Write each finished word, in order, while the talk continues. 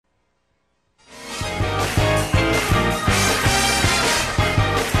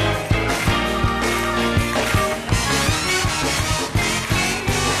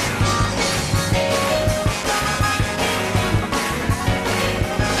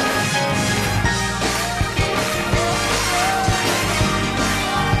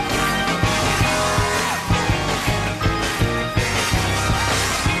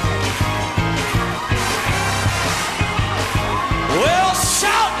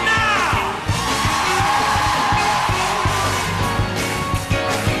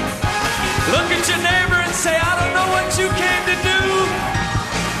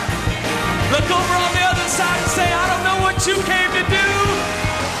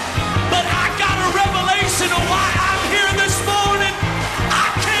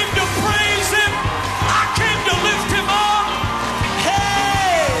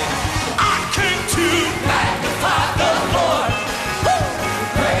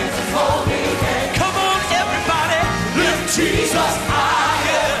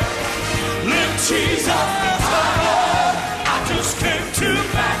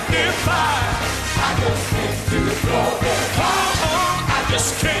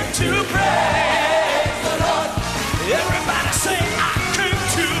just came to praise the Lord. Everybody say, I came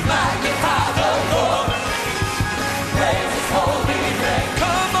to magnify the Lord. Praise His holy name.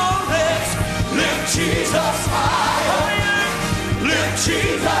 Come on, let's lift Jesus higher. Lift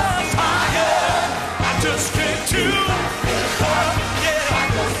Jesus higher. I just came to yeah. I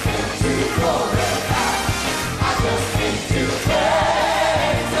just came to glorify. I just came to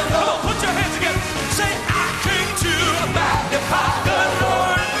praise the Lord. Come on, put your hands together. Say, I came to magnify the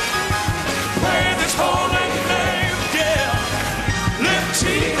Lord. Praise His holy name, yeah. Lift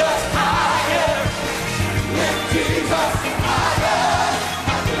Jesus higher. Lift Jesus higher.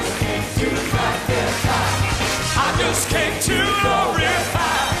 I just came to magnify. I just came to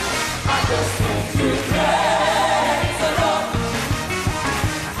glorify. I just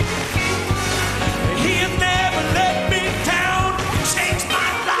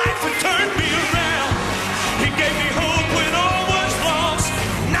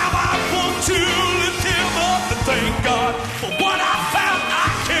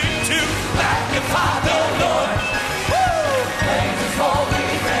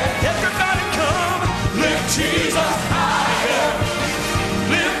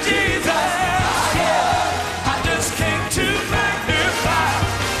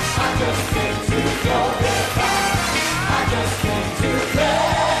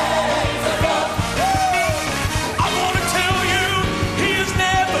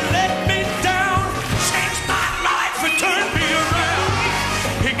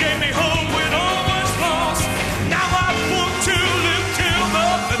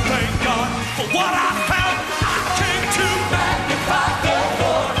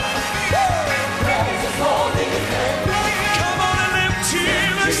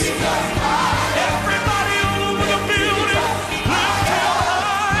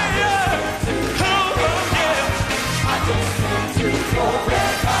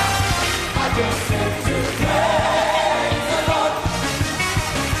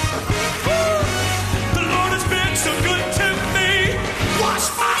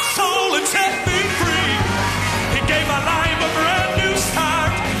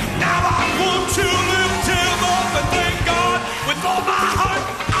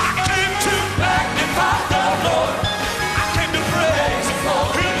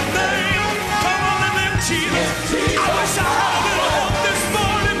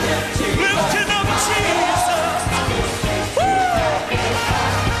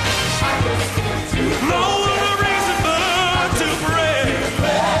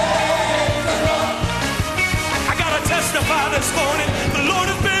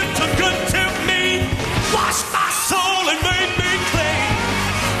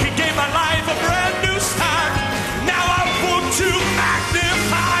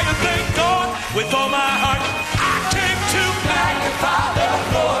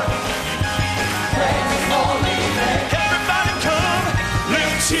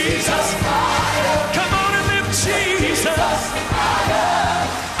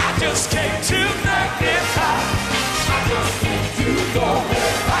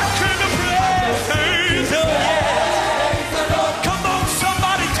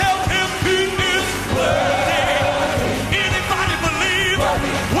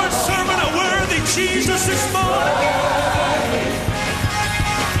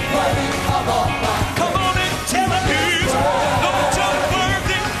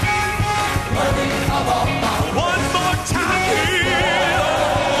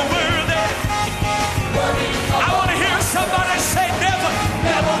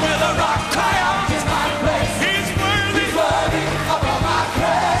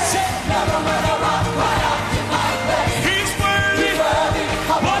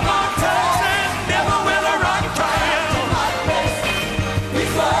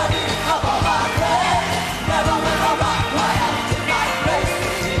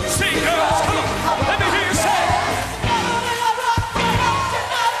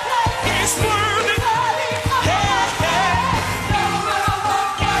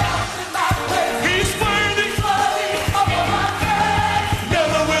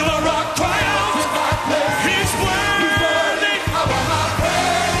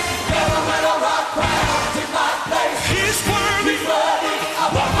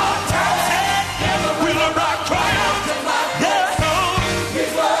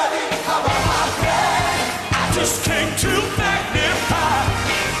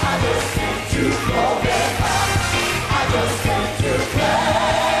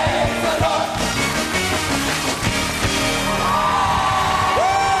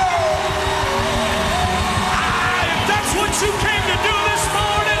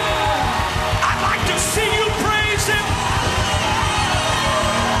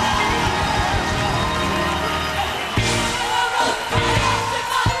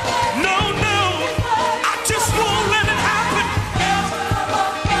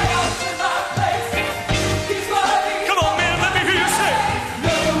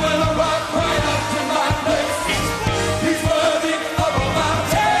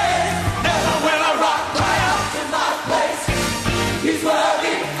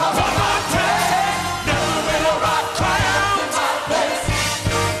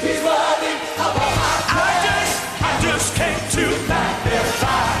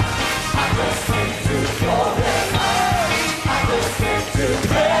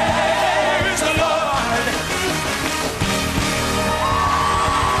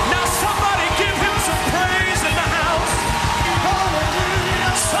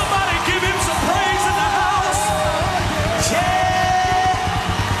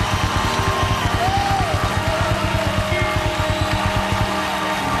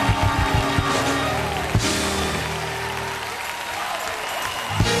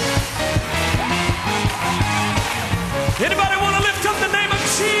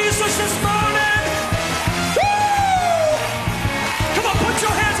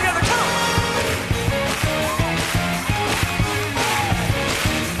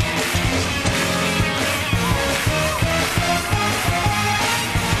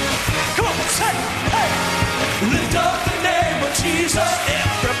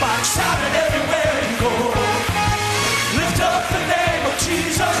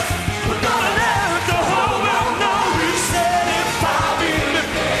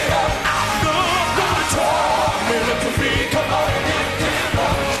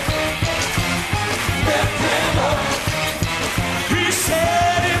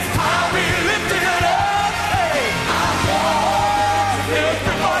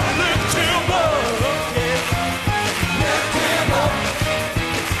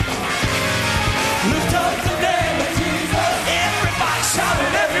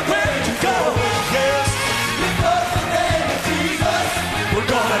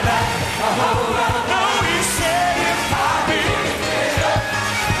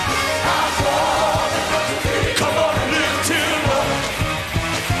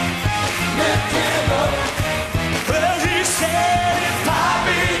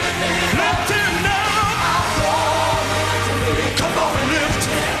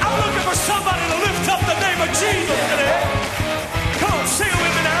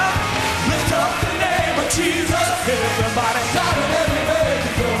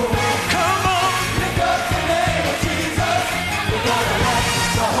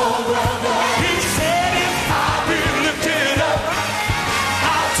He said if I be lifted up,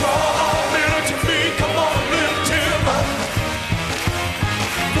 I'll draw all men to me. Come on, lift him up.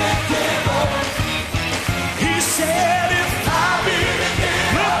 Lift him up. He said if I be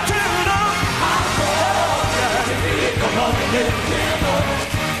lifted up, I'll draw all men to me. Come on, lift him up.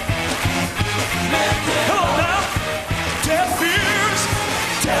 Lift him up. Come on now. Deaf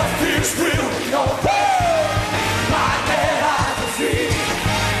ears will be open. Blind eyes will see.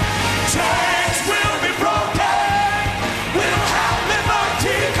 Chains will be broken. We'll have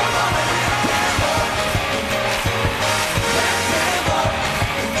liberty. Come on and lift him up. Lift him up.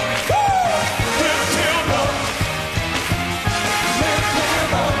 Woo! Lift him up. Lift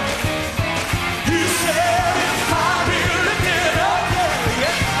him up. He said if I be lifted up,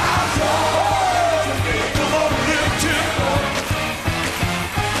 I'll draw to me. Come on, lift him up.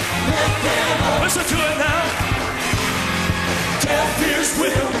 Listen to it now. Deaf ears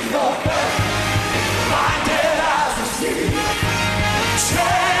will be open. Blinded eyes will see.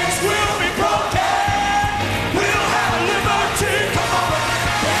 Chains will be broken. We'll have liberty. Come on,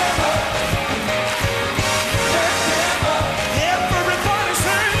 lift him up. Lift him up. Everybody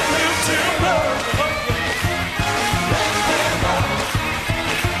sing, lift him up. Lift him up.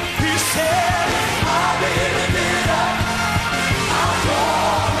 He said, I'll be lifted up. I'll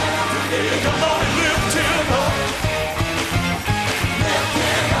draw him to me. Come on and lift him up. Lift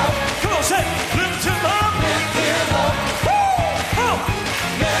him up. Come on, say, lift him up. Lift him up. Woo! Oh.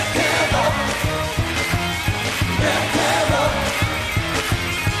 Lift him up. Lift him up.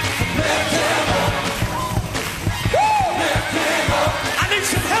 Lift him up. Woo! Lift him up. I need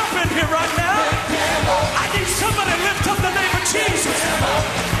some help in here right now. Lift him up. I need somebody to lift up the name of Jesus.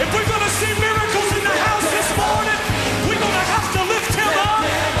 If we're going to see miracles in the house this morning, we're going to have to lift him up.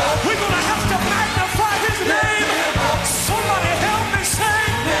 We're going to have to magnify his name. Somebody help me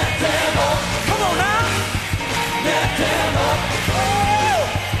sing. Lift him up. Come on now. Lift him up. Oh.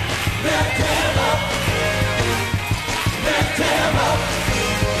 Lift him up. Lift him up.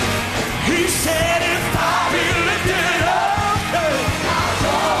 He said if I be lifted up, I'll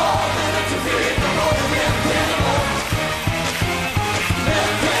draw men to me. Come on, lift him up.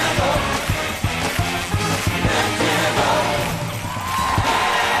 Lift him up. Lift him up.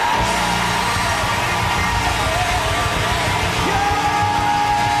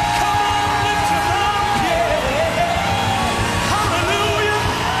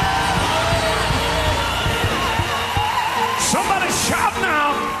 Somebody shout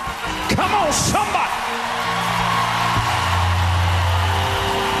now. Come on, somebody.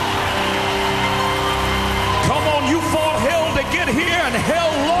 Come on, you fought hell to get here and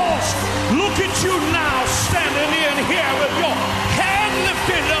hell lost. Look at you now standing in here with your hand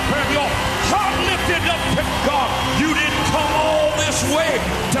lifted up and your heart lifted up to God. You didn't come all this way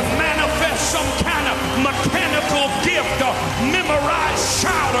to manifest some kind of mechanical gift or memorize,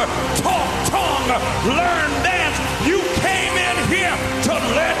 shout, or talk tongue, or learn dance. You came in here to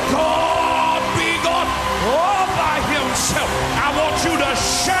let God be God all by himself. I want you to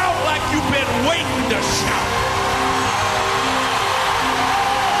shout like you've been waiting to shout.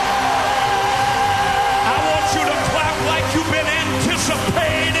 I want you to clap like you've been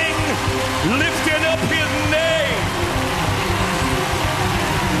anticipating lifting up his name.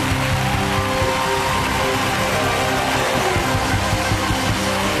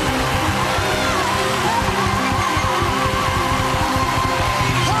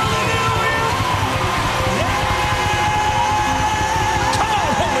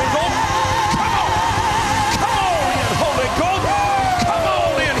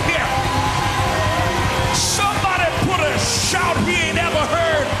 Shout he ain't ever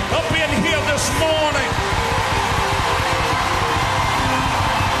heard up in here this morning.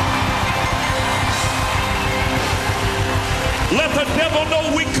 Let the devil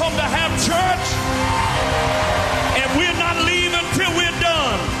know we come to have church and we're not leaving till we're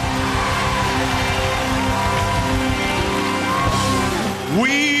done.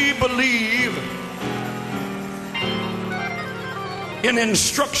 We believe in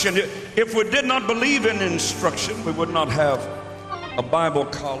instruction. If we did not believe in instruction, we would not have a Bible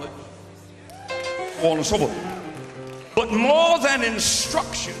college, so on and so forth. But more than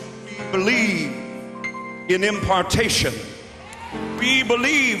instruction, we believe in impartation. We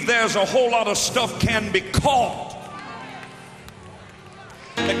believe there's a whole lot of stuff can be caught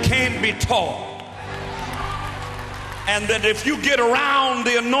that can't be taught. And that if you get around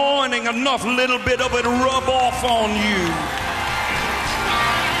the anointing enough, little bit of it rub off on you.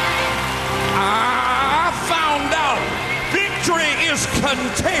 I found out victory is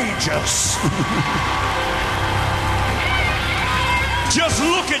contagious. Just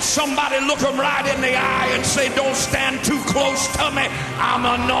look at somebody, look them right in the eye and say, don't stand too close to me. I'm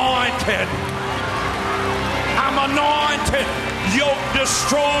anointed. I'm anointed. Yoke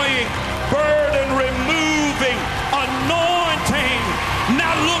destroying, burden removing, anointing.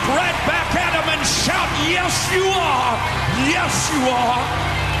 Now look right back at him and shout, yes you are. Yes you are.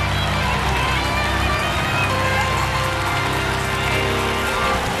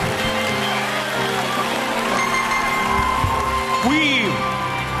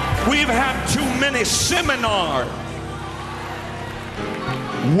 We've had too many seminars,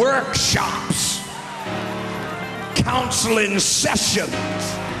 workshops, counseling sessions.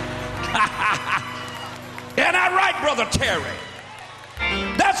 And I right, Brother Terry.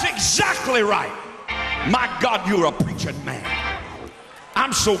 That's exactly right. My God, you're a preaching man.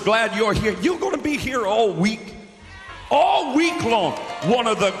 I'm so glad you're here. You're going to be here all week. All week long. One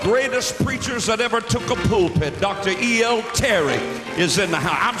of the greatest preachers that ever took a pulpit, Dr. E.L. Terry, is in the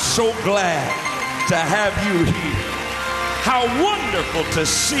house. I'm so glad to have you here. How wonderful to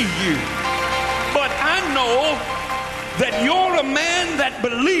see you. But I know that you're a man that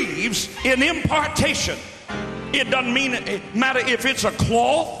believes in impartation. It doesn't matter if it's a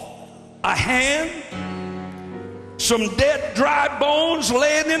cloth, a hand, some dead dry bones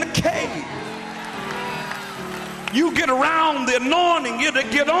laying in a cave. You get around the anointing, it'll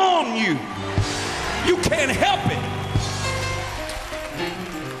get on you. You can't help it.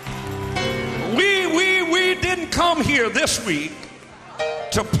 We didn't come here this week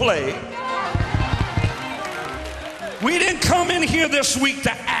to play. We didn't come in here this week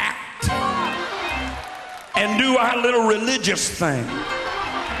to act and do our little religious thing.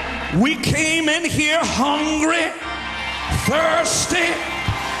 We came in here hungry, thirsty,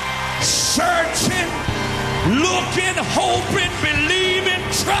 searching, looking, hoping, believing,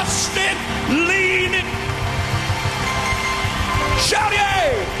 trusting, leaning. Shout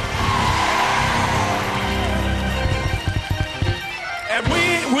yay! And we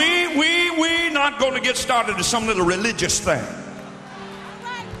not going to get started to some little religious thing.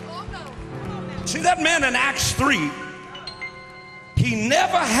 See, that man in Acts 3, he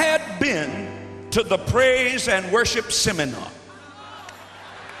never had been to the praise and worship seminar.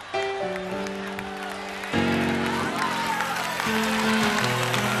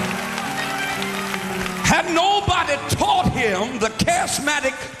 Had nobody taught him the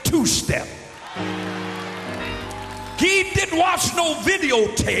charismatic two-step. He didn't watch no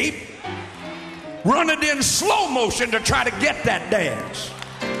videotape, run it in slow motion to try to get that dance.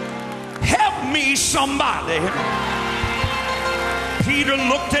 Help me, somebody. Peter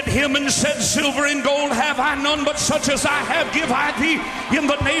looked at him and said, silver and gold have I none, but such as I have give I thee. In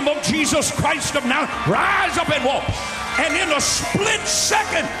the name of Jesus Christ of Nazareth, rise up and walk. And in a split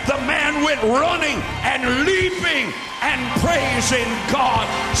second, the man went running and leaping and praising God.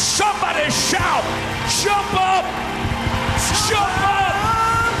 Somebody shout, jump up, jump up,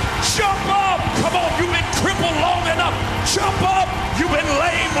 jump up. Come on, you've been crippled long enough. Jump up, you've been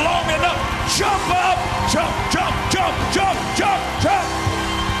lame long enough. Jump up, jump, jump, jump, jump, jump, jump.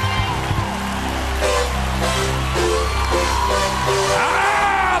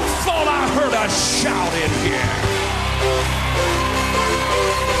 I thought I heard a shout in here.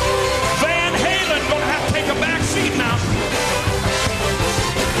 Van Halen gonna have to take a back seat now.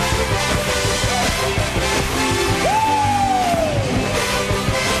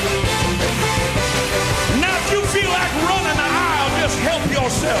 Now if you feel like running the aisle, just help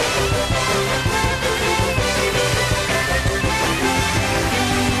yourself.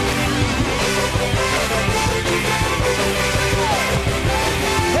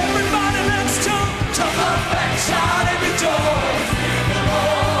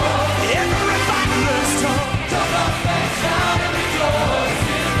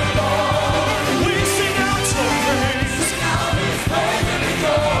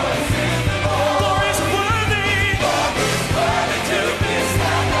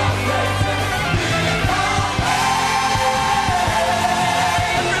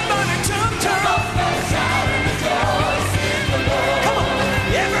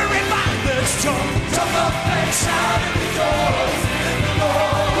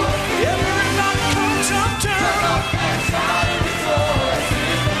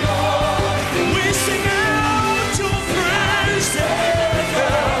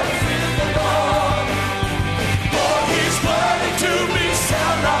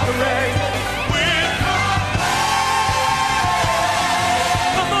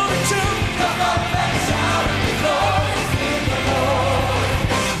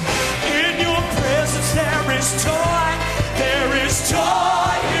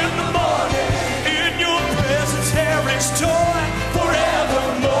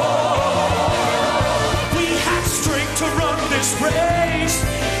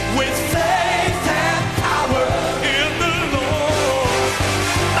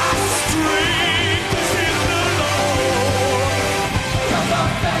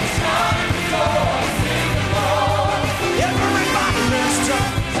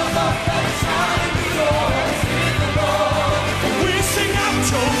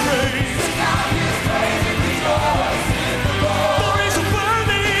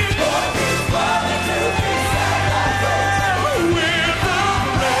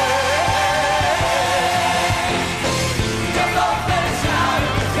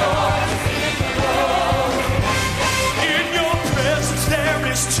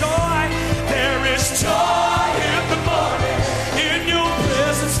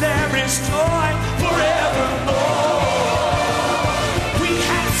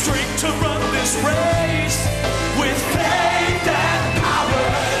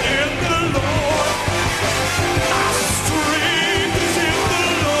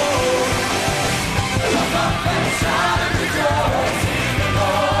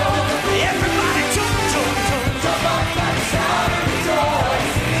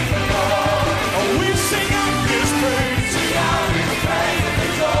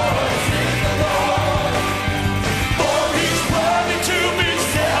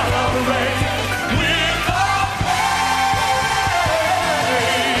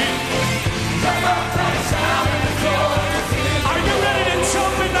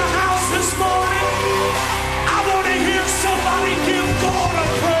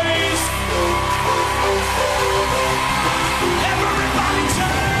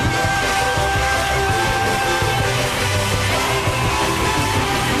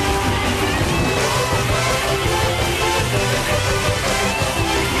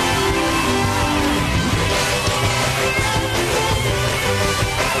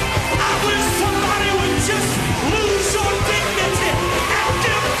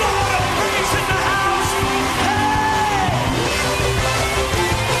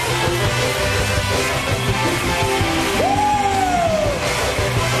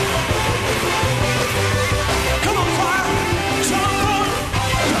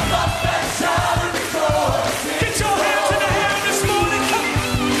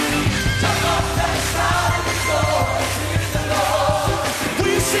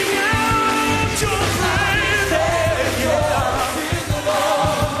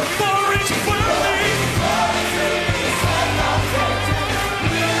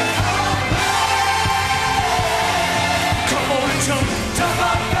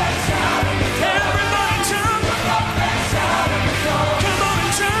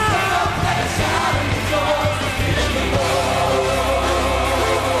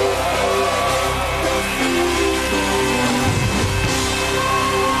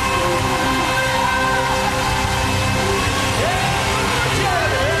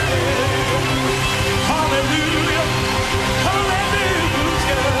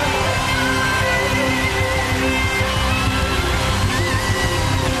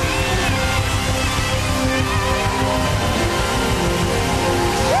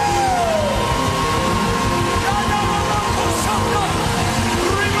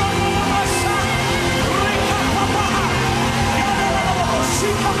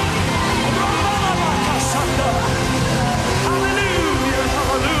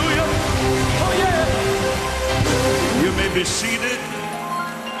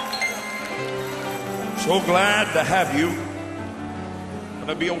 So glad to have you.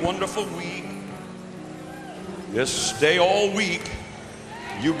 Gonna be a wonderful week. Just stay all week.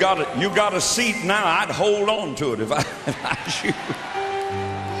 You got a seat now. I'd hold on to it if I was you.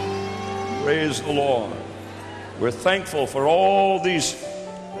 Praise the Lord. We're thankful for all these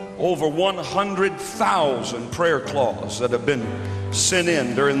over 100,000 prayer claws that have been sent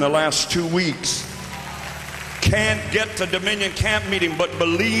in during the last 2 weeks. Can't get to Dominion Camp meeting, but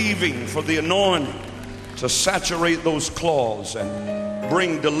believing for the anointing to saturate those claws and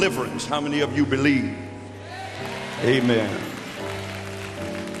bring deliverance. How many of you believe? Amen.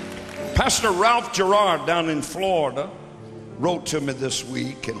 Pastor Ralph Gerard down in Florida wrote to me this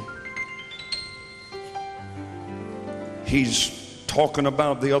week, and he's talking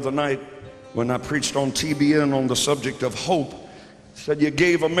about the other night when I preached on TBN on the subject of hope. Said, you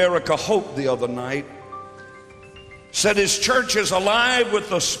gave America hope the other night. Said his church is alive with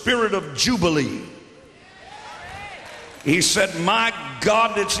the spirit of jubilee. He said, my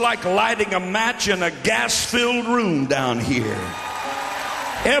God, it's like lighting a match in a gas-filled room down here.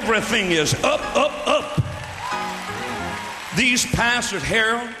 Everything is up, up, up. These pastors,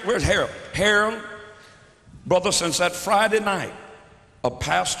 Harold, where's Harold? Harold, brother, since that Friday night, a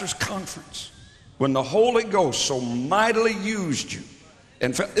pastor's conference, when the Holy Ghost so mightily used you.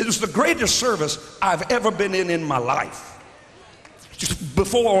 And it was the greatest service I've ever been in my life. Just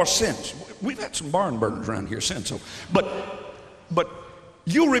before or since. We've had some barn burners around here since. So, but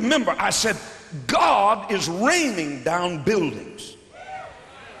you remember, I said, God is raining down buildings.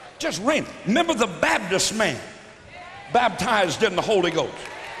 Just rain. Remember the Baptist man baptized in the Holy Ghost.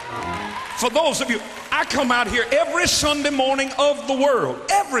 For those of you, I come out here every Sunday morning of the world,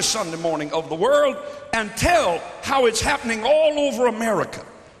 and tell how it's happening all over America,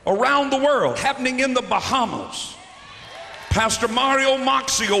 around the world, happening in the Bahamas. Pastor Mario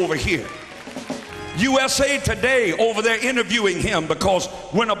Moxie over here. USA Today over there interviewing him because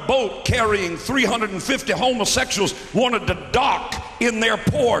when a boat carrying 350 homosexuals wanted to dock in their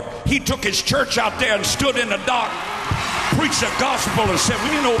port, he took his church out there and stood in the dock, preached the gospel and said, we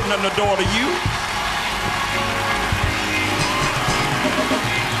ain't opening the door to you.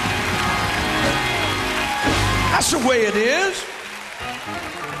 That's the way it is.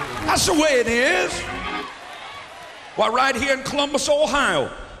 That's the way it is. Why, right here in Columbus, Ohio,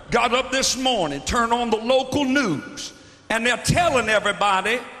 got up this morning, turned on the local news, and they're telling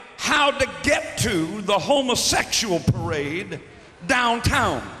everybody how to get to the homosexual parade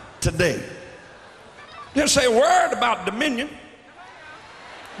downtown today. They'll say a word about Dominion.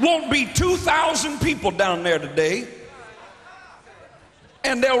 Won't be 2,000 people down there today,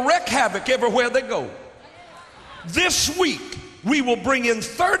 and they'll wreak havoc everywhere they go. This week, we will bring in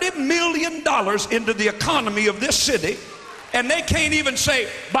 $30 million into the economy of this city, and they can't even say,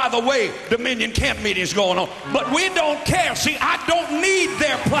 by the way, Dominion Camp meeting is going on. But we don't care. See, I don't need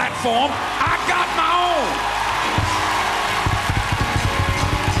their platform. I got my own.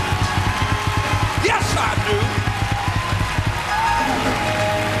 Yes, I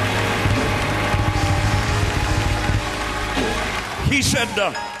do. He said,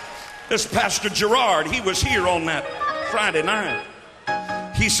 this Pastor Gerard, he was here on that Friday night.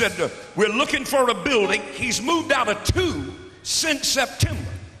 He said, we're looking for a building. He's moved out of 2 since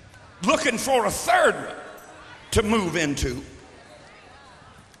September, looking for a 3rd one to move into.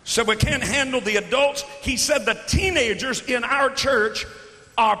 So we can't handle the adults. He said the teenagers in our church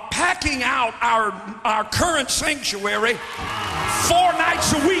are packing out our current sanctuary 4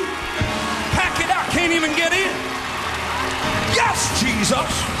 nights a week. Pack it out, can't even get in. Yes,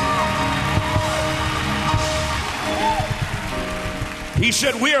 Jesus. He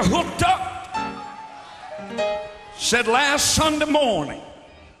said, we're hooked up. Said last Sunday morning,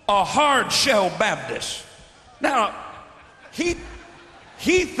 a hard shell Baptist. Now, he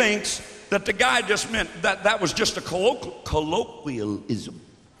thinks that the guy just meant that was just a colloquialism.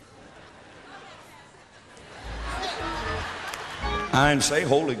 I didn't say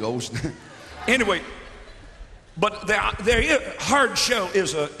Holy Ghost. Anyway, but there is, hard shell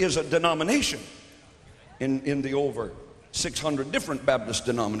is a denomination in the over 600 different Baptist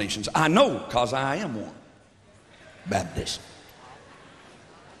denominations. I know, because I am one. Baptist.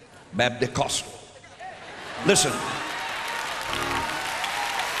 Baptist. Listen.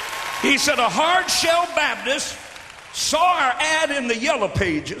 He said a hard shell Baptist saw our ad in the yellow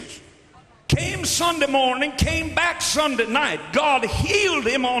pages, came Sunday morning, came back Sunday night. God healed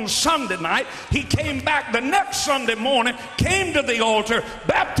him on Sunday night. He came back the next Sunday morning, came to the altar,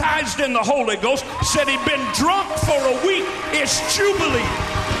 baptized in the Holy Ghost, said he'd been drunk for a week. It's Jubilee.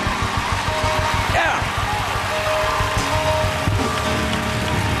 Yeah.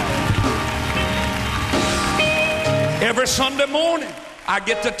 Every Sunday morning, I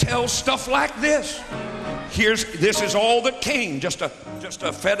get to tell stuff like this. This is all that came, just a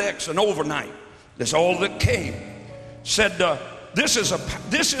FedEx, an overnight. That's all that came. Said, this is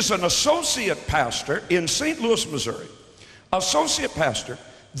an associate pastor in St. Louis, Missouri. Associate pastor.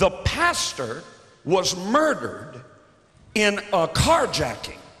 The pastor was murdered in a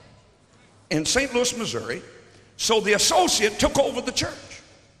carjacking in St. Louis, Missouri. So the associate took over the church.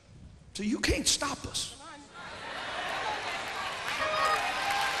 So you can't stop us.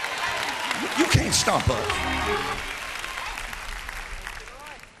 You can't stop us.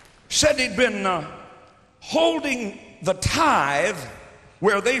 Said he'd been holding the tithe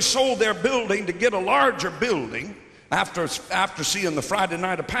where they sold their building to get a larger building after seeing the Friday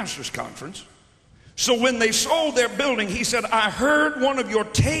night of pastors conference. So when they sold their building, he said, I heard one of your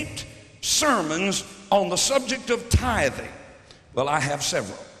taped sermons on the subject of tithing. Well, I have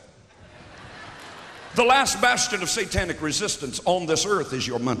several. The last bastion of satanic resistance on this earth is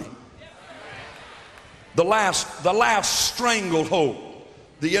your money. The last stranglehold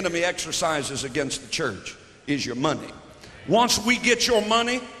the enemy exercises against the church is your money. Once we get your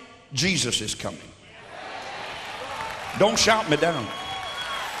money, Jesus is coming. Don't shout me down.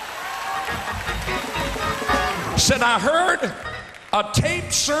 Said, I heard a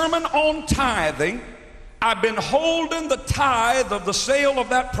taped sermon on tithing. I've been holding the tithe of the sale of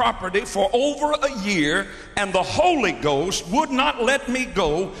that property for over a year, and the Holy Ghost would not let me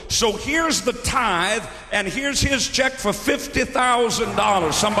go. So here's the tithe, and here's his check for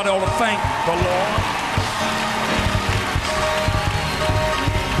 $50,000. Somebody ought to thank the Lord.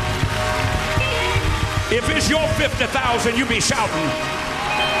 If it's your 50,000, you be shouting.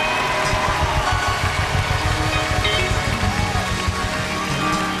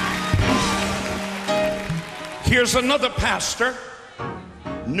 Here's another pastor,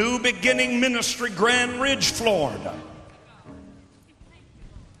 New Beginning Ministry, Grand Ridge, Florida.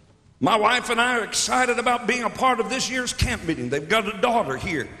 My wife and I are excited about being a part of this year's camp meeting. They've got a daughter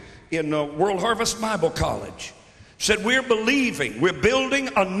here in World Harvest Bible College. Said, we're building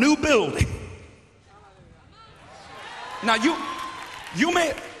a new building. Now you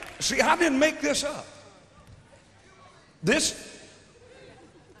may, see, I didn't make this up. This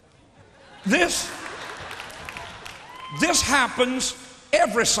happens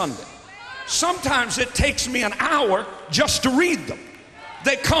every Sunday. Sometimes it takes me an hour just to read them.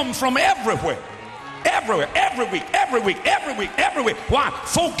 They come from everywhere. Everywhere, every week. Why?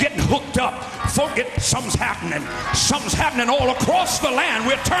 Folk getting hooked up. Something's happening all across the land.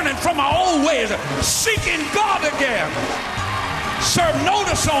 We're turning from our old ways, seeking God again. Serve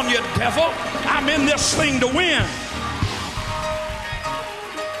notice on you, devil. I'm in this thing to win.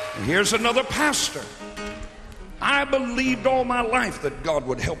 And here's another pastor. I believed all my life that God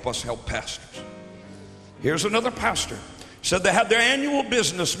would help us help pastors. Here's another pastor. Said they had their annual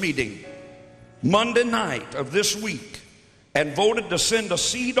business meeting Monday night of this week and voted to send a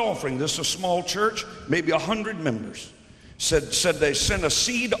seed offering. This is a small church, maybe 100 members. Said they sent a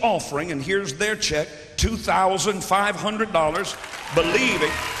seed offering, and here's their check, $2,500,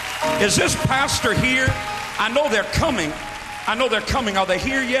 believing. Is this pastor here? I know they're coming. Are they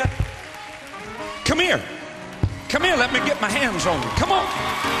here yet? Come here, let me get my hands on you. Come on.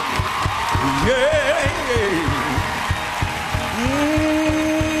 Yeah.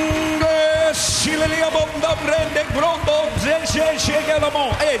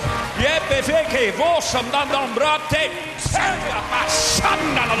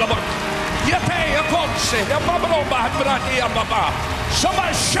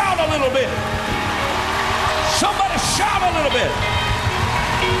 Somebody shout a little bit.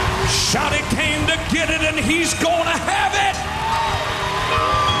 Shout, he came to get it, and he's going to have it.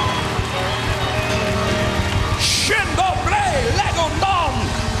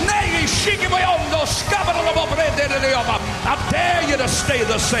 I dare you to stay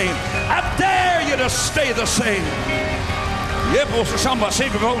the same.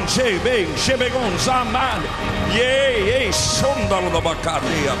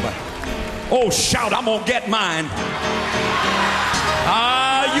 Oh, shout, I'm going to get mine.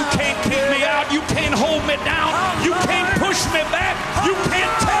 You can't keep me out. You can't hold me down. You can't push me back. You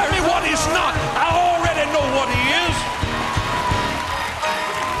can't tell me what he's not. I already know what he is.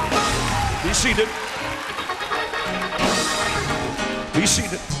 Be seated. Be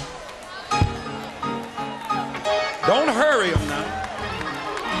seated. Don't hurry him now.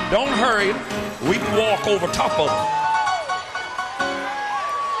 Don't hurry him. We can walk over top of him.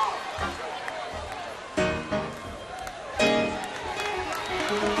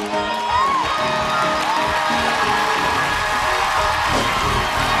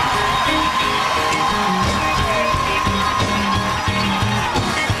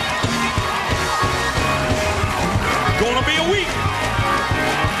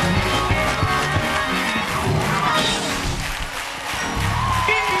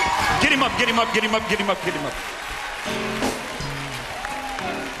 get him up, get him up, get him up, get him up.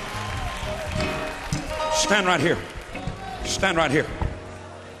 Stand right here. Stand right here.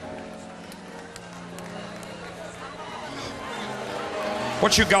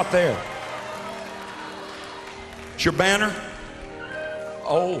 What you got there? It's your banner?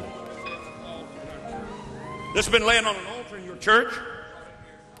 Oh. This has been laying on an altar in your church?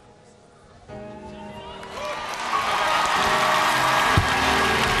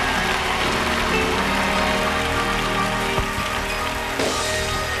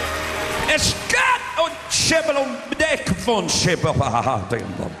 It's got a shebelon deck von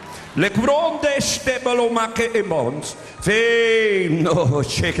shebelon. Lekbronde stebelomake emons. No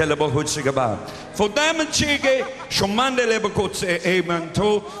shekelebo hutsigaba. For them chige shomande lebekotse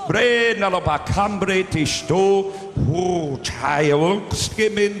emanto bre nalabakambre tisto hu chayo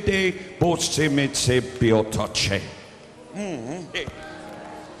skiminde botsemitse biotoche.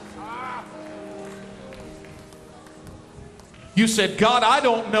 You said, God, I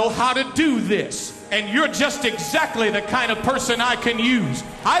don't know how to do this. And you're just exactly the kind of person I can use.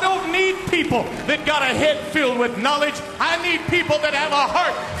 I don't need people that got a head filled with knowledge. I need people that have a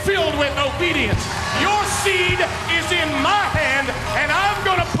heart filled with obedience. Your seed is in my hand, and I'm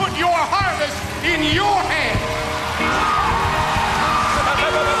going to put your harvest in your hand.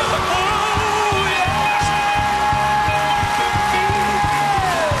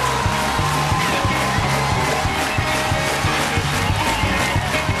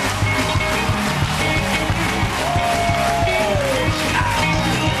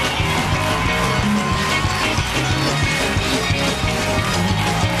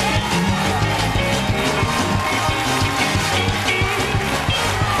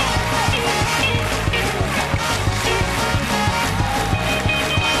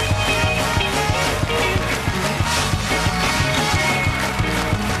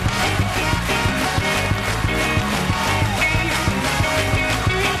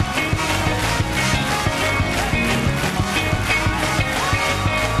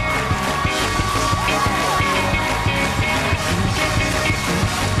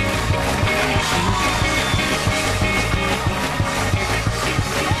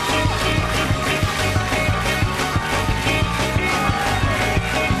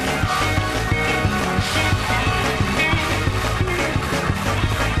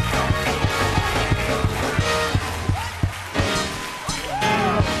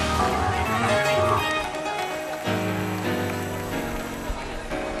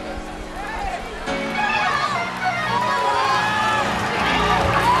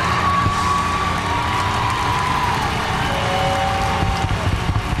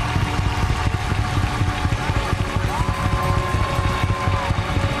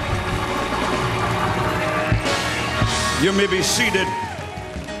 You may be seated.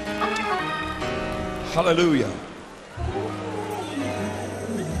 Hallelujah.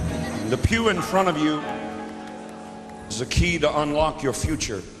 The pew in front of you is a key to unlock your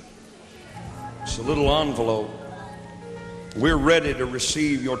future. It's a little envelope. We're ready to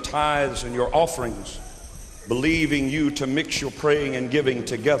receive your tithes and your offerings, believing you to mix your praying and giving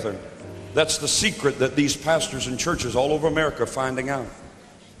together. That's the secret that these pastors and churches all over America are finding out.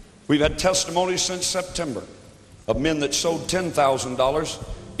 We've had testimonies since September of men that sold $10,000,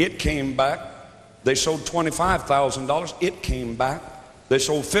 it came back. They sold $25,000, it came back. They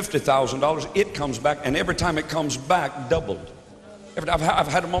sold $50,000, it comes back. And every time it comes back, doubled. I've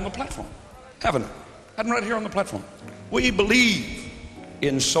had them on the platform, haven't I? Had them right here on the platform. We believe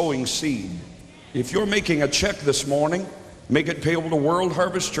in sowing seed. If you're making a check this morning, make it payable to World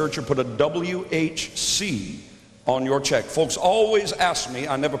Harvest Church or put a WHC on your check. Folks always ask me,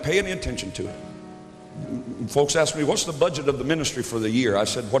 I never pay any attention to it. Folks ask me, what's the budget of the ministry for the year? I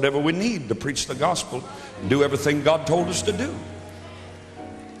said, whatever we need to preach the gospel, do everything God told us to do.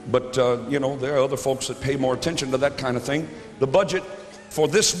 But, you know, there are other folks that pay more attention to that kind of thing. The budget for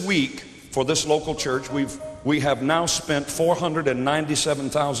this week, for this local church, we have now spent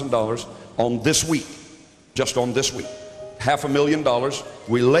 $497,000 on this week, just on this week. $500,000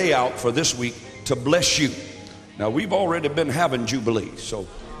 we lay out for this week to bless you. Now, we've already been having Jubilee, so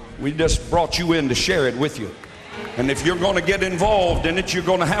we just brought you in to share it with you. And if you're going to get involved in it, you're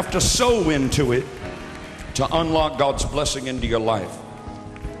going to have to sow into it to unlock God's blessing into your life.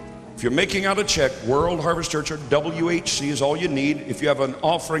 If you're making out a check, World Harvest Church or WHC is all you need. If you have an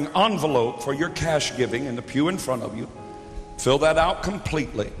offering envelope for your cash giving in the pew in front of you, fill that out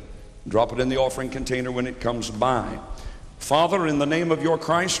completely. Drop it in the offering container when it comes by. Father, in the name of your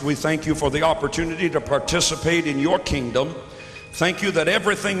Christ, we thank you for the opportunity to participate in your kingdom. Thank you that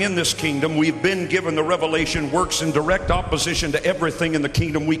everything in this kingdom we've been given the revelation works in direct opposition to everything in the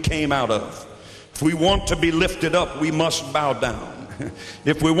kingdom we came out of. If we want to be lifted up, we must bow down.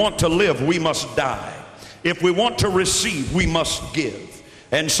 If we want to live, we must die. If we want to receive, we must give.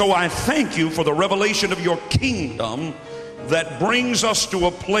 And so I thank you for the revelation of your kingdom that brings us to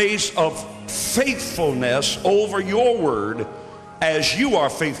a place of faithfulness over your word as you are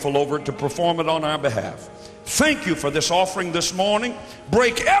faithful over it to perform it on our behalf. Thank you for this offering this morning.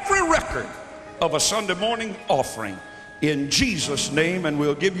 Break every record of a Sunday morning offering in Jesus' name, and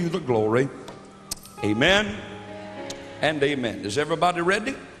we'll give you the glory. Amen and amen. Is everybody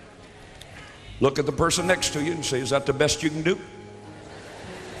ready? Look at the person next to you and say, is that the best you can do?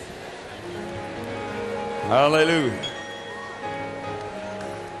 Hallelujah.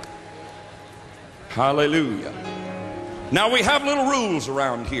 Hallelujah. Now we have little rules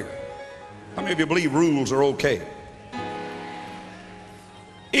around here. How many of you believe rules are okay?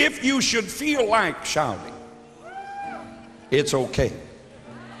 If you should feel like shouting, it's okay.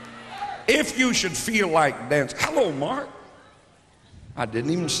 If you should feel like dancing, hello, Mark. I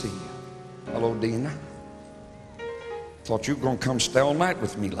didn't even see you. Hello, Dina. Thought you were going to come stay all night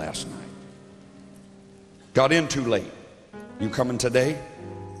with me last night. Got in too late. You coming today?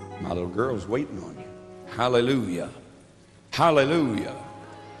 My little girl's waiting on you. Hallelujah. Hallelujah.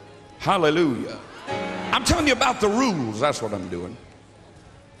 Hallelujah. I'm telling you about the rules. That's what I'm doing.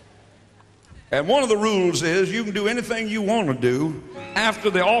 And one of the rules is you can do anything you want to do after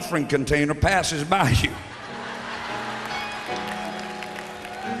the offering container passes by you.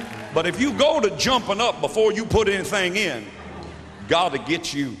 But if you go to jumping up before you put anything in, God will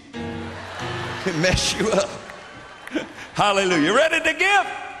get you and mess you up. Hallelujah. Ready to give?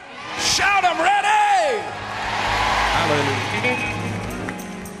 Shout, I'm ready. Hallelujah.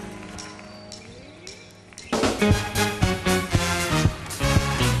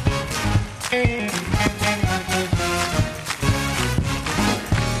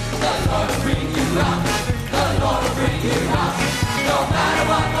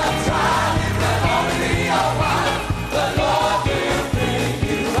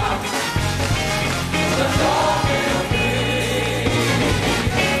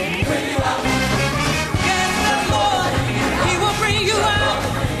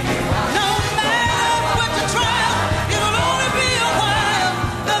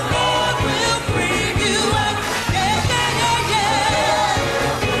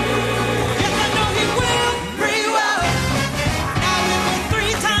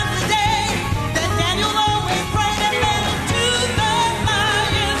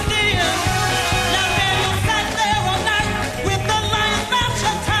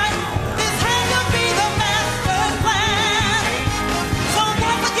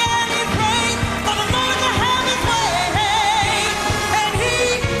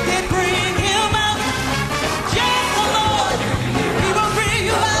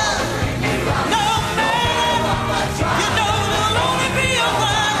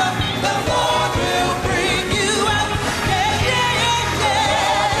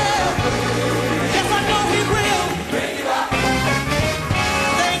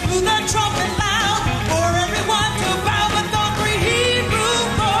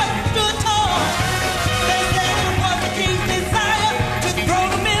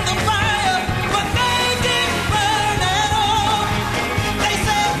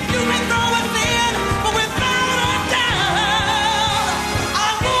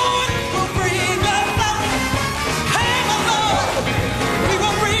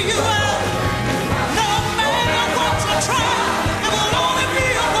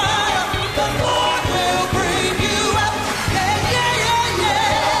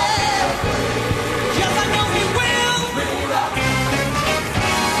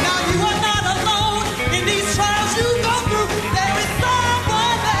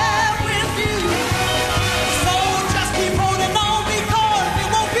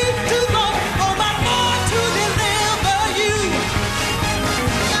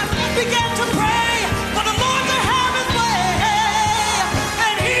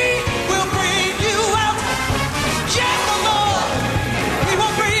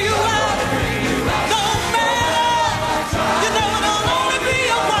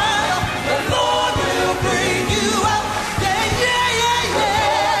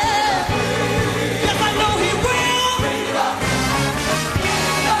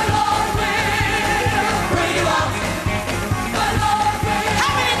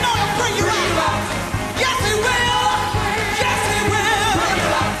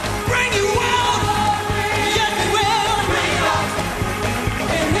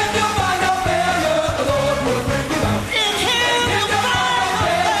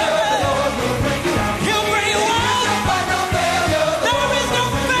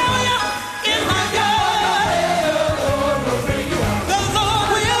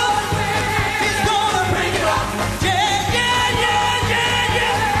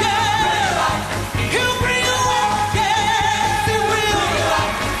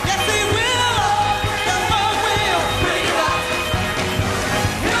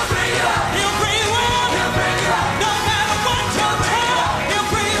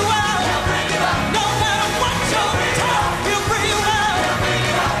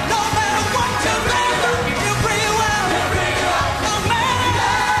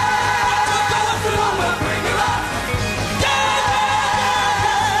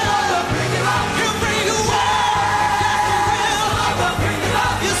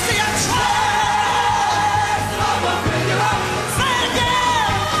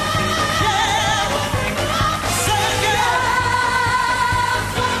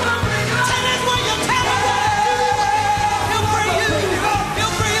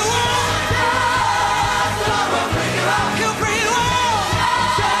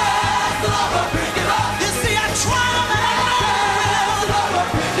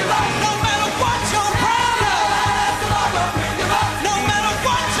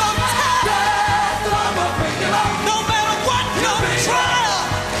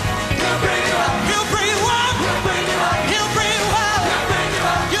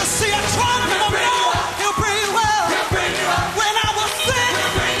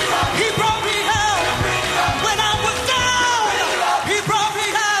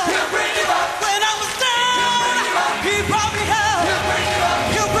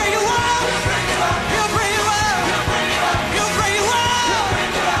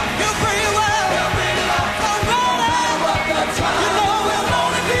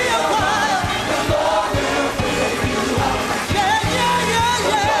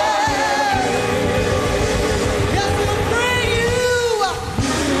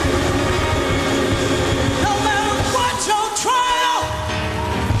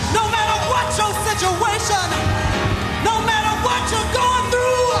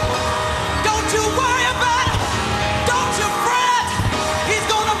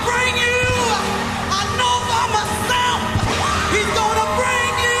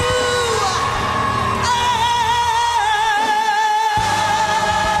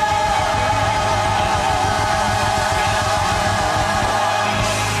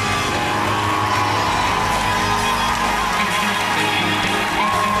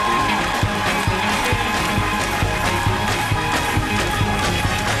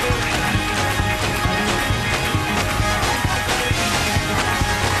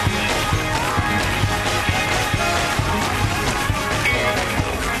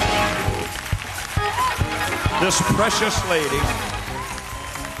 This precious lady,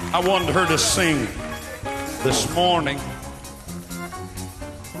 I wanted her to sing this morning.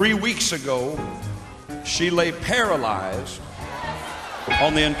 3 weeks ago, she lay paralyzed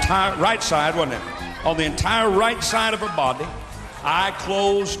on the entire right side, wasn't it? On the entire right side of her body. Eye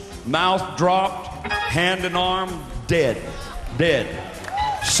closed, mouth dropped, hand and arm dead.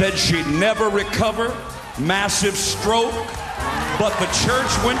 Said she'd never recover, massive stroke, but the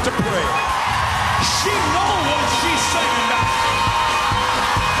church went to prayer. She knows what she's saying about.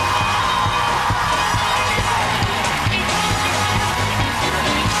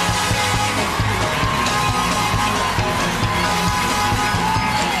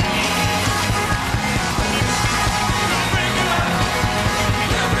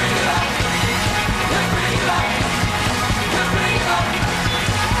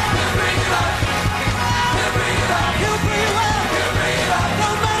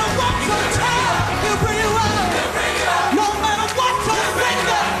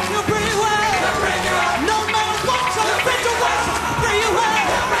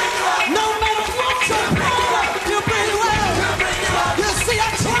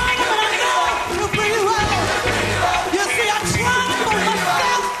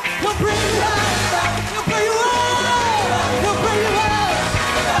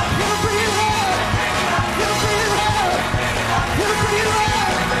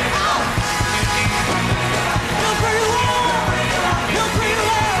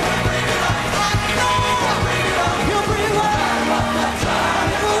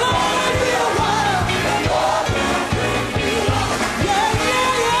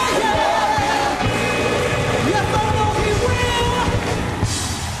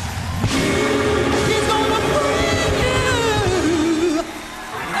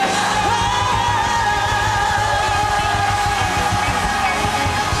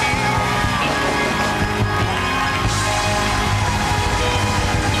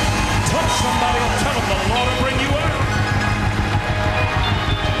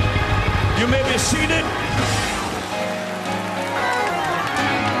 Seated.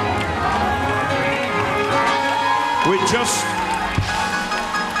 We just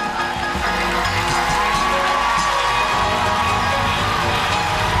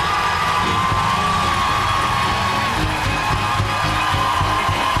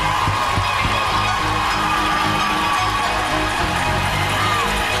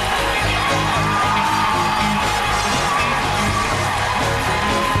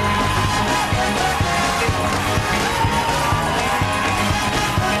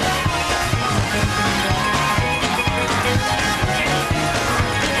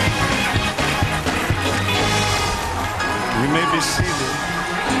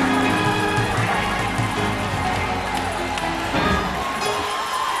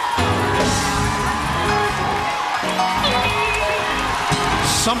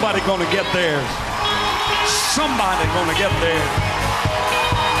somebody gonna get theirs. Somebody gonna get theirs.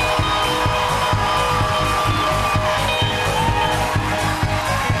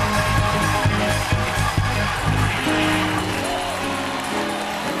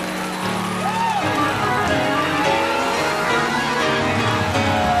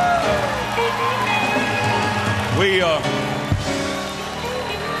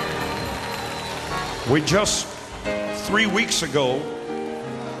 We just 3 weeks ago,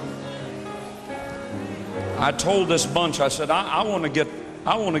 I told this bunch, I said, I want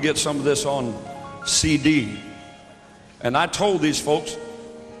to get some of this on CD. And I told these folks,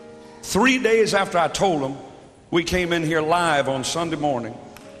 3 days after I told them, we came in here live on Sunday morning,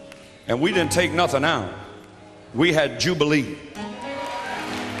 and we didn't take nothing out. We had Jubilee.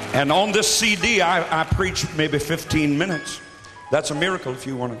 And on this CD, I preached maybe 15 minutes. That's a miracle if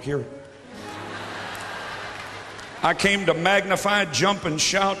you want to hear it. I came to magnify, jump and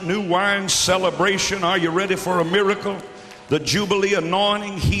shout, new wine, celebration. Are you ready for a miracle? The Jubilee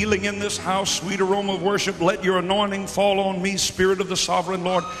anointing, healing in this house, sweet aroma of worship. Let your anointing fall on me, Spirit of the Sovereign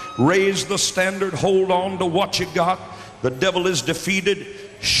Lord. Raise the standard, hold on to what you got. The devil is defeated.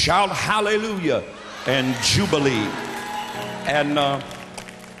 Shout hallelujah and Jubilee. And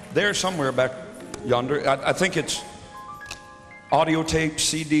there somewhere back yonder, I think it's audio tape,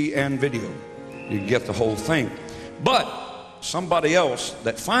 CD, and video. You get the whole thing. But somebody else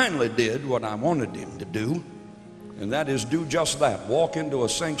that finally did what I wanted him to do, and that is do just that. Walk into a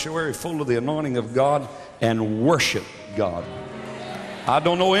sanctuary full of the anointing of God and worship God. I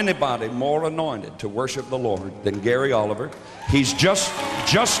don't know anybody more anointed to worship the Lord than Gary Oliver. He's just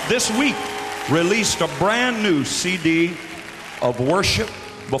this week released a brand new CD of worship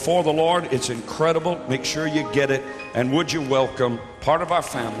before the Lord. It's incredible. Make sure you get it. And would you welcome part of our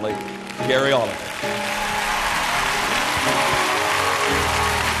family, Gary Oliver.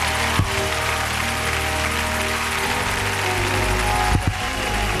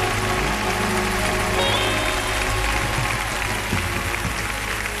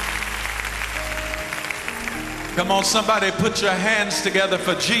 Come on, somebody put your hands together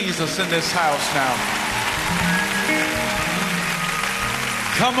for Jesus in this house now.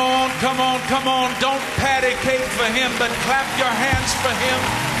 Come on, come on, come on. Don't patty cake for him, but clap your hands for him.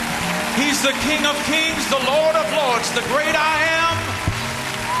 He's the King of Kings, the Lord of Lords, the great I am.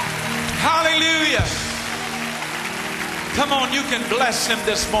 Hallelujah. Come on, you can bless him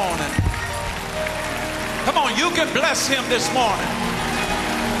this morning. Come on, you can bless him this morning.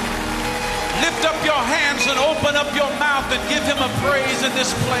 Lift up your hands and open up your mouth and give him a praise in this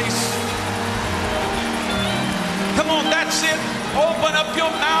place. Come on, that's it. Open up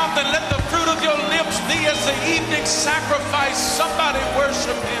your mouth and let the fruit of your lips be as the evening sacrifice. Somebody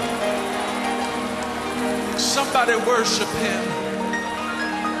worship him. Somebody worship him.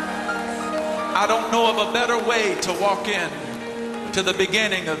 I don't know of a better way to walk in to the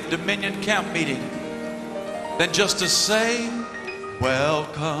beginning of Dominion Camp meeting than just to say,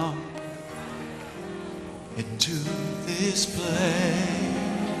 welcome into this place.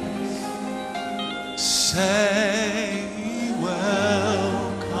 Say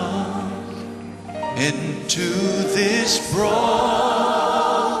welcome into this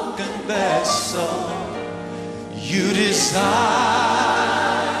broken vessel. You desire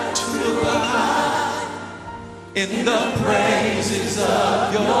to abide in the praises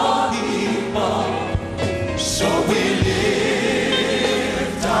of your people. So we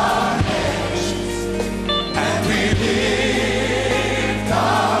lift our hands and we lift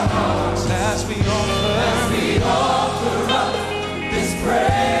our hearts as we offer up this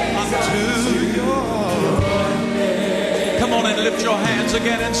praise unto your name. Come on and lift your hands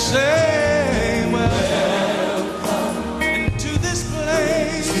again and say, welcome into this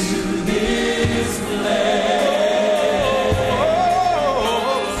place.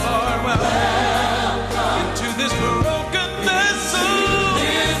 To this place.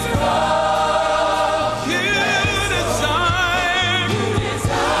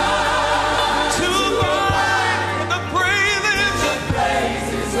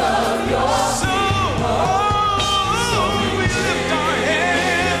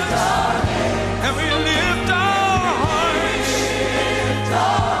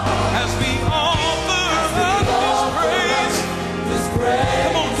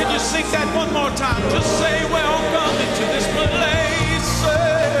 Just say welcome into this place.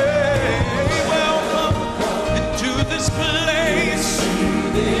 Say welcome into this place.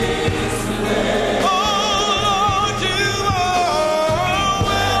 Oh Lord, you are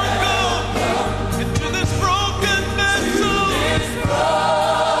welcome into this broken vessel.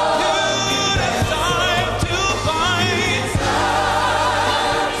 You desire to find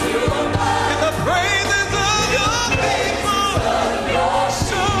in the praises of your people.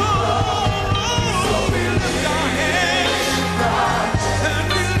 So this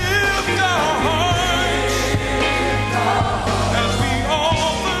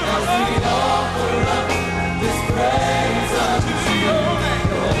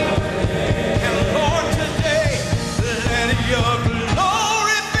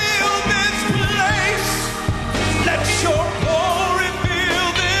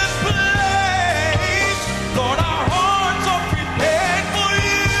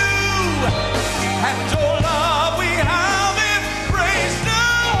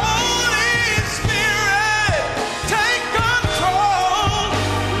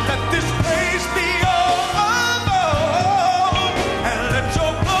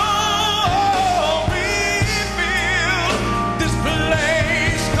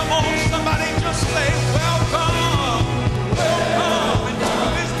place.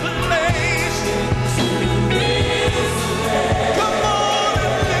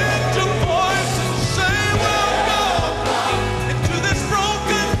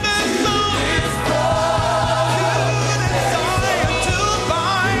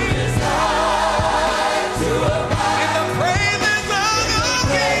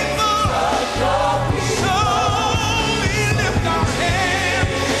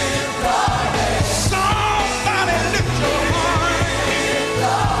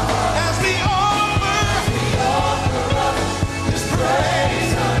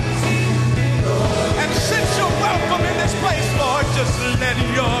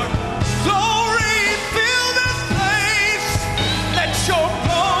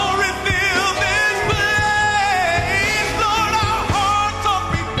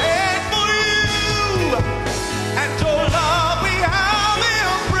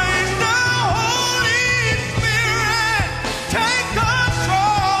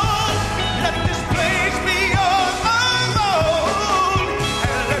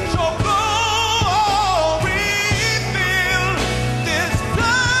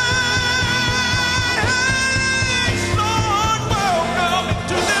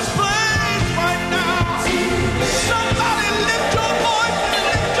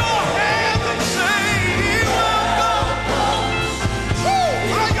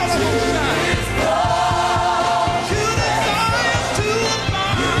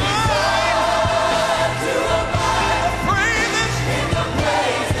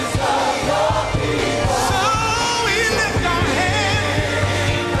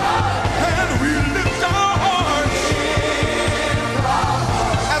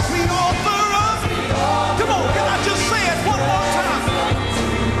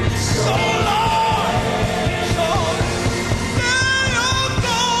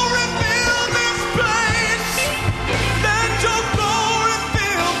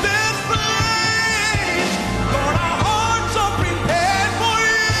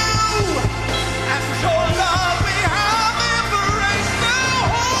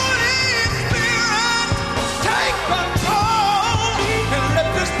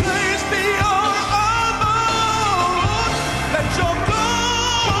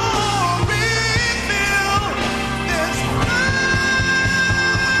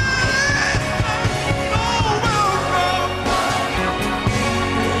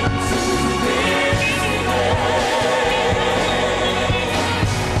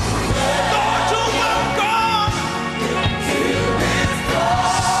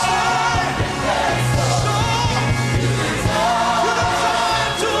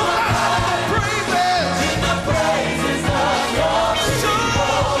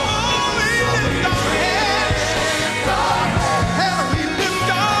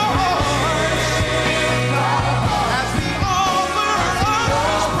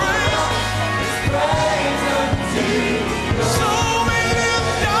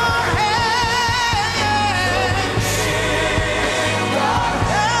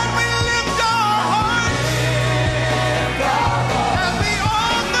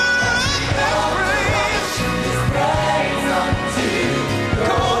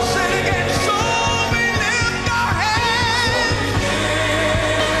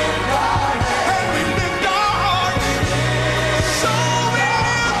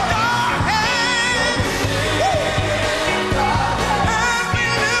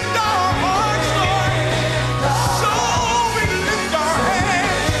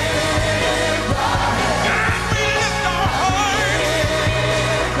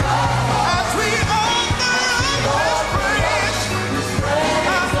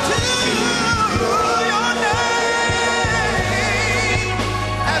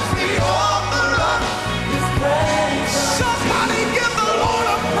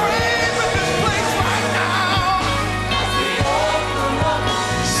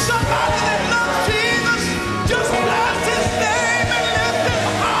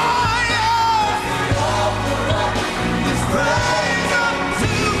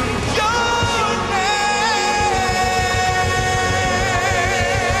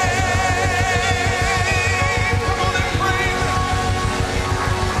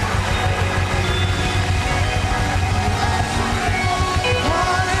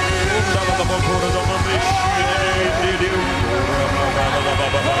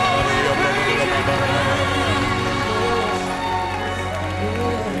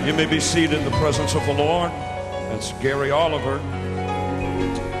 You may be seated in the presence of the Lord. That's Gary Oliver.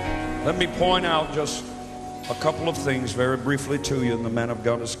 Let me point out just a couple of things very briefly to you, and the man of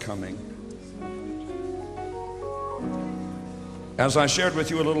God is coming. As I shared with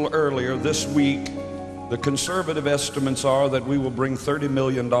you a little earlier, this week, the conservative estimates are that we will bring $30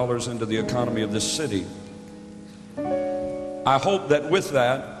 million into the economy of this city. I hope that with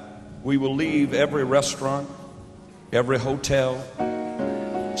that, we will leave every restaurant, every hotel,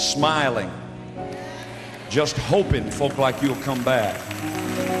 smiling, just hoping folk like you'll come back.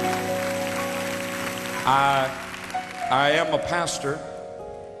 I am a pastor,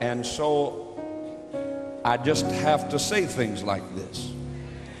 and so I just have to say things like this.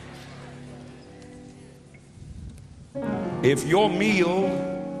 If your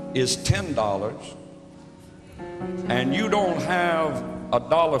meal is $10 and you don't have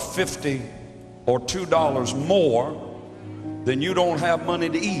 $1.50 or $2 more, then you don't have money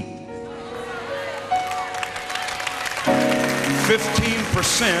to eat.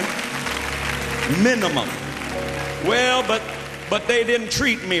 15% minimum. Well, but they didn't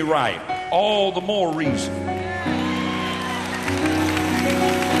treat me right. All the more reason.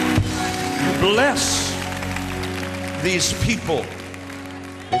 Bless these people.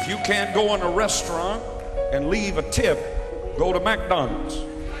 If you can't go in a restaurant and leave a tip, go to McDonald's,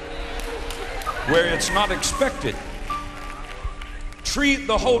 where it's not expected. Treat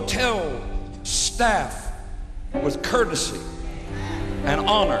the hotel staff with courtesy and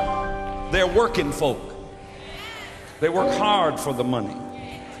honor. They're working folk. They work hard for the money.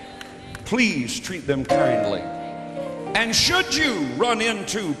 Please treat them kindly. And should you run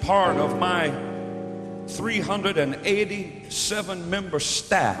into part of my 387 member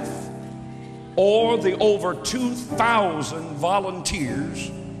staff or the over 2,000 volunteers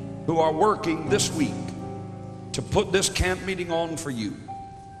who are working this week to put this camp meeting on for you,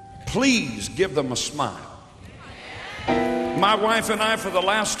 please give them a smile. My wife and I for the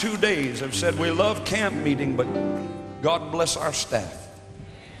last 2 days have said we love camp meeting, but God bless our staff.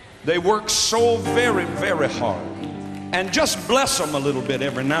 They work so very, very hard. And just bless them a little bit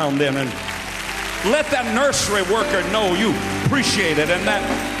every now and then, and let that nursery worker know you appreciate it, and that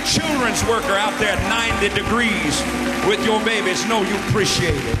children's worker out there at 90 degrees with your babies know you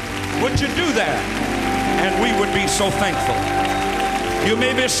appreciate it. Would you do that? And we would be so thankful. You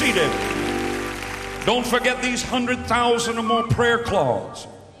may be seated. Don't forget these 100,000 or more prayer claws.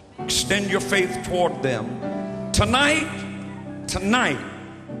 Extend your faith toward them. Tonight,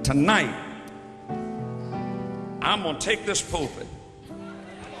 I'm going to take this pulpit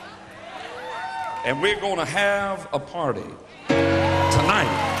and we're going to have a party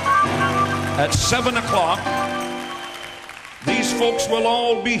tonight at 7 o'clock. These folks will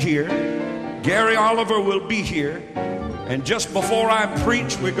all be here. Gary Oliver will be here. And just before I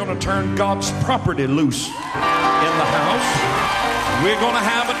preach, we're going to turn God's property loose in the house. We're going to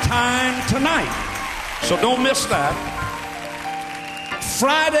have a time tonight. So don't miss that.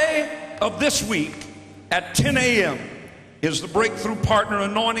 Friday of this week at 10 a.m. is the Breakthrough Partner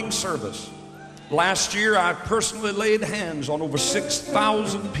Anointing Service. Last year, I personally laid hands on over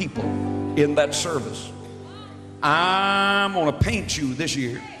 6,000 people in that service. I'm going to paint you this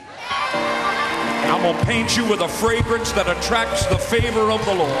year. I'm going to paint you with a fragrance that attracts the favor of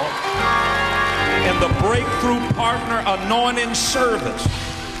the Lord. In the Breakthrough Partner Anointing Service,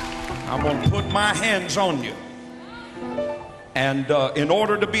 I'm going to put my hands on you. And in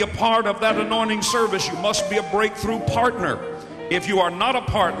order to be a part of that anointing service, you must be a breakthrough partner. If you are not a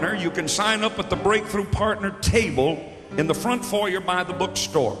partner, you can sign up at the breakthrough partner table in the front foyer by the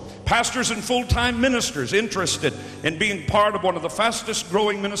bookstore. Pastors and full-time ministers interested in being part of one of the fastest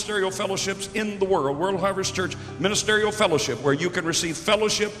growing ministerial fellowships in the world, World Harvest Church Ministerial Fellowship, where you can receive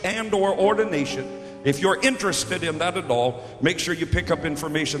fellowship and or ordination. If you're interested in that at all, make sure you pick up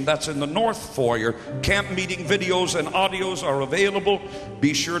information. That's in the north foyer. Camp meeting videos and audios are available.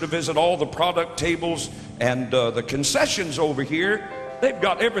 Be sure to visit all the product tables and the concessions over here. They've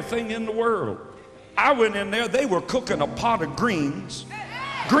got everything in the world. I went in there, they were cooking a pot of greens.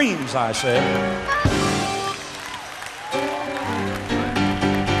 Greens, I said.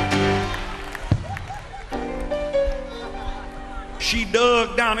 She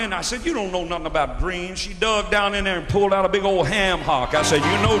dug down in. I said, you don't know nothing about greens. She dug down in there and pulled out a big old ham hock. I said,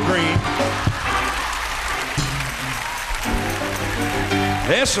 you know green.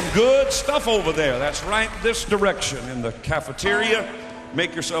 There's some good stuff over there. That's right this direction in the cafeteria.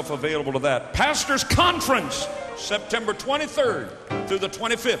 Make yourself available to that. Pastors Conference, September 23rd through the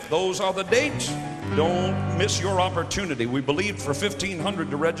 25th. Those are the dates. Don't miss your opportunity. We believed for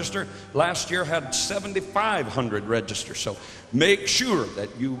 1,500 to register. Last year had 7,500 register. So make sure that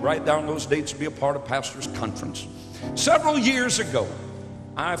you write down those dates to be a part of Pastor's Conference. Several years ago,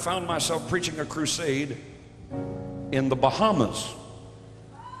 I found myself preaching a crusade in the Bahamas.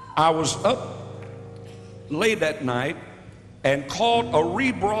 I was up late at night and caught a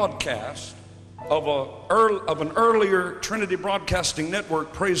rebroadcast of an earlier Trinity Broadcasting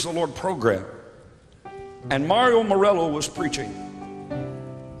Network Praise the Lord program. And Murillo was preaching.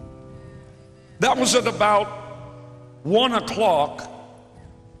 That was at about 1 o'clock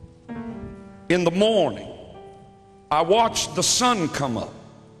in the morning. I watched the sun come up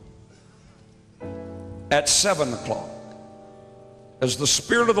at 7 o'clock. As the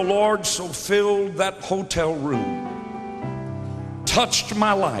Spirit of the Lord so filled that hotel room, touched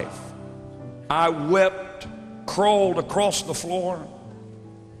my life, I wept, crawled across the floor,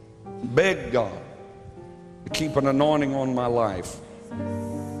 begged God to keep an anointing on my life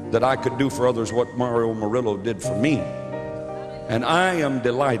that I could do for others what Murillo did for me. And I am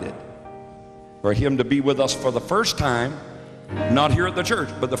delighted for him to be with us for the first time, not here at the church,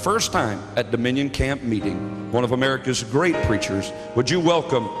 but the first time at Dominion Camp Meeting, one of America's great preachers. Would you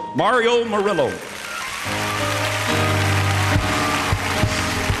welcome Murillo?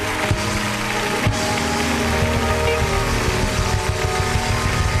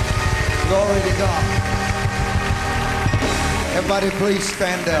 Glory to God. Everybody please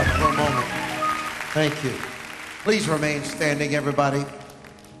stand up for a moment. Thank you. Please remain standing, everybody.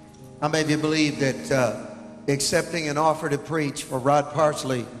 How many of you believe that accepting an offer to preach for Rod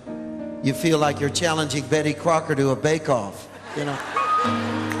Parsley, you feel like you're challenging Betty Crocker to a bake-off, you know?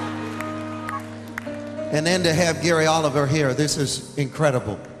 And then to have Gary Oliver here, this is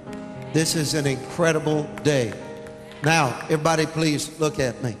incredible. This is an incredible day. Now, everybody please look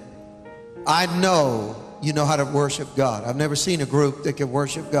at me. I know you know how to worship God. I've never seen a group that can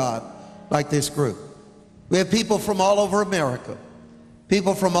worship God like this group. We have people from all over America,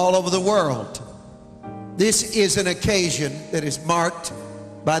 people from all over the world. This is an occasion that is marked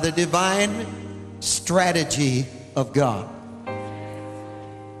by the divine strategy of God.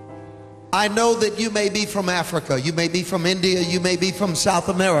 I know that you may be from Africa, you may be from India, you may be from South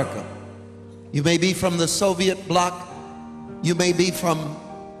America, you may be from the Soviet bloc, you may be from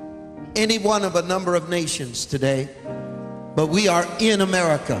any one of a number of nations today, but we are in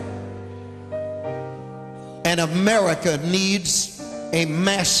America. And America needs a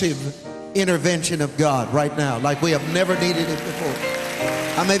massive intervention of God right now, like we have never needed it before.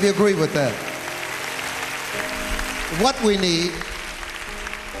 I maybe agree with that. What we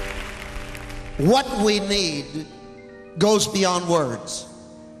need goes beyond words.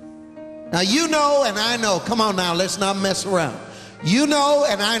 Now you know and I know, come on now, let's not mess around. You know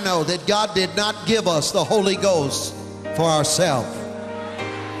and I know that God did not give us the Holy Ghost for ourselves.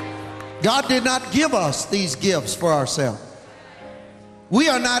 God did not give us these gifts for ourselves. We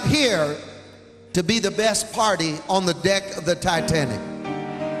are not here to be the best party on the deck of the Titanic.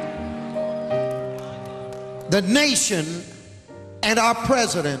 The nation and our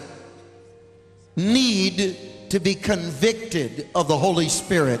president need to be convicted of the Holy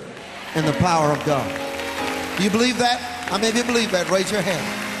Spirit and the power of God. Do you believe that? How many of you believe that? Raise your hand.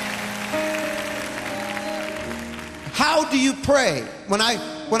 How do you pray? When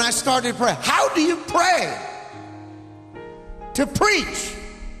I started praying, how do you pray to preach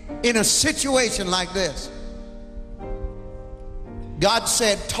in a situation like this? God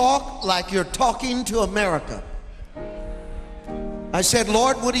said, talk like you're talking to America. I said,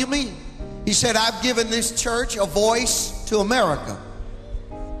 Lord, what do you mean? He said, I've given this church a voice to America.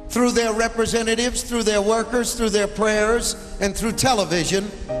 Through their representatives, through their workers, through their prayers, and through television.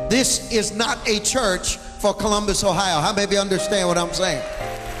 This is not a church for Columbus, Ohio. How many of you understand what I'm saying?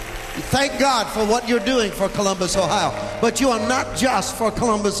 Thank God for what you're doing for Columbus, Ohio. But you are not just for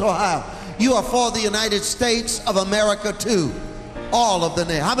Columbus, Ohio. You are for the United States of America too. All of the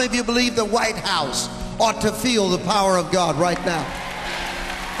nation. How many of you believe the White House ought to feel the power of God right now?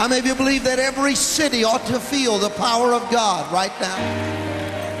 How many of you believe that every city ought to feel the power of God right now?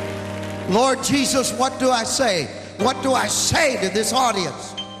 Lord Jesus, what do I say? What do I say to this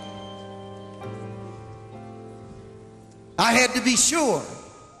audience? I had to be sure.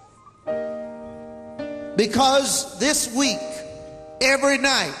 Because this week, every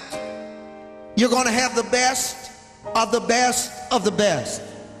night, you're going to have the best of the best of the best.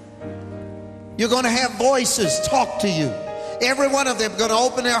 You're going to have voices talk to you. Every one of them going to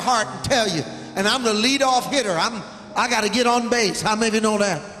open their heart and tell you. And I'm the lead-off hitter. I got to get on base. How many of you know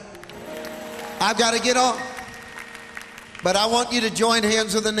that? I've got to get on. But I want you to join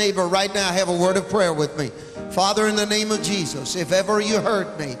hands with a neighbor right now. Have a word of prayer with me. Father, in the name of Jesus, if ever you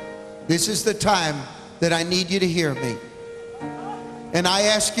heard me, this is the time that I need you to hear me. And I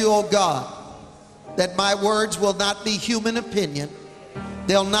ask you, oh God, that my words will not be human opinion.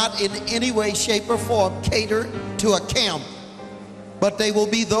 They'll not in any way, shape, or form cater to a camp, but they will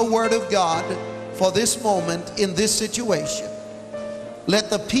be the word of God for this moment in this situation. Let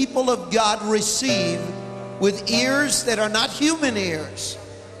the people of God receive with ears that are not human ears,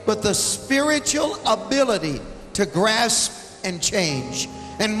 but the spiritual ability to grasp and change.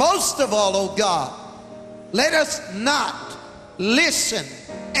 And most of all, oh God, let us not listen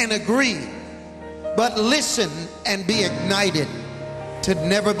and agree, but listen and be ignited to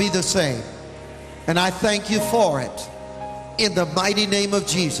never be the same. And I thank you for it in the mighty name of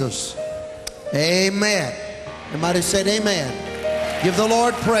Jesus. Amen. Everybody said amen. Give the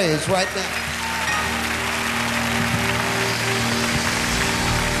Lord praise right now.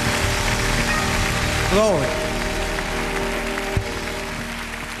 Glory.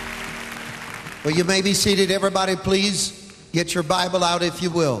 Well, you may be seated. Everybody, please get your Bible out if you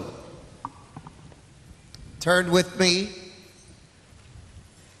will. Turn with me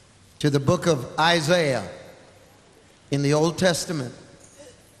to the book of Isaiah in the Old Testament.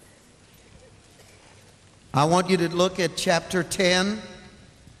 I want you to look at chapter 10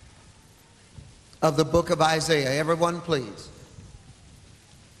 of the book of Isaiah. Everyone, please.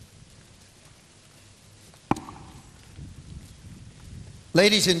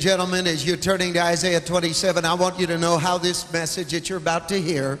 Ladies and gentlemen, as you're turning to Isaiah 27, I want you to know how this message that you're about to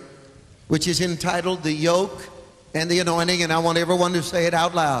hear, which is entitled The Yoke and the Anointing, and I want everyone to say it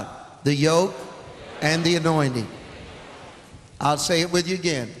out loud. The yoke and the anointing. I'll say it with you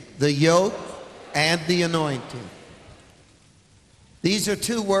again. The yoke and the anointing. These are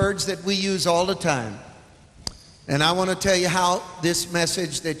two words that we use all the time. And I want to tell you how this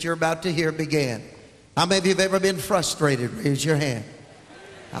message that you're about to hear began. How many of you have ever been frustrated? Raise your hand.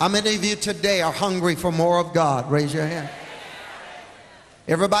 How many of you today are hungry for more of God? Raise your hand.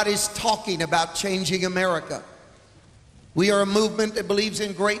 Everybody's talking about changing America. We are a movement that believes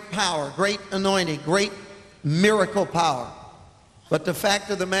in great power, great anointing, great miracle power. But the fact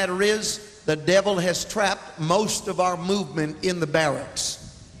of the matter is, the devil has trapped most of our movement in the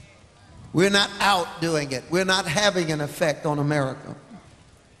barracks. We're not out doing it. We're not having an effect on America.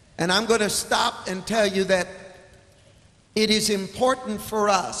 And I'm going to stop and tell you that it is important for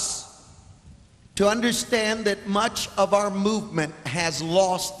us to understand that much of our movement has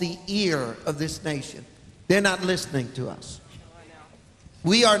lost the ear of this nation. They're not listening to us.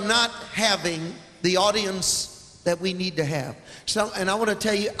 We are not having the audience that we need to have. And I want to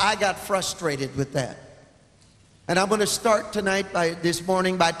tell you, I got frustrated with that. And I'm going to start tonight this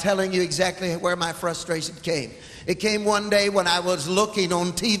morning by telling you exactly where my frustration came. It came one day when I was looking on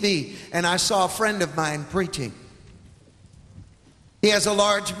TV and I saw a friend of mine preaching. He has a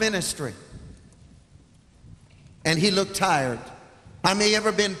large ministry. And he looked tired. How many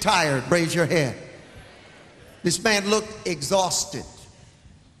ever been tired? Raise your hand. This man looked exhausted.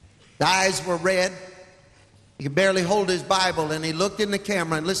 The eyes were red. He could barely hold his Bible, and he looked in the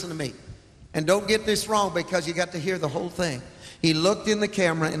camera, and listen to me. And don't get this wrong because you got to hear the whole thing. He looked in the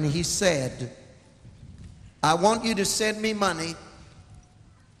camera and he said, I want you to send me money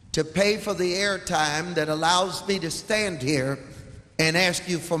to pay for the airtime that allows me to stand here and ask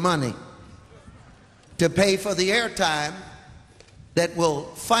you for money. To pay for the airtime that will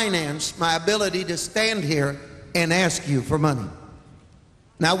finance my ability to stand here and ask you for money.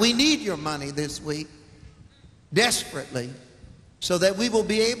 Now, we need your money this week desperately so that we will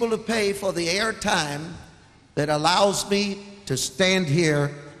be able to pay for the airtime that allows me to stand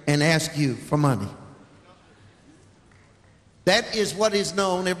here and ask you for money. That is what is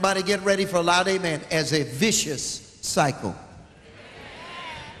known, everybody get ready for a loud amen, as a vicious cycle.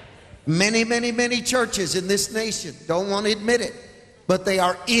 Many, many, many churches in this nation don't want to admit it, but they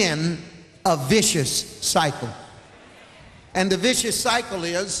are in a vicious cycle. And the vicious cycle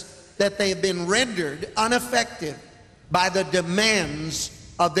is that they have been rendered ineffective by the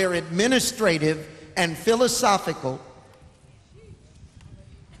demands of their administrative and philosophical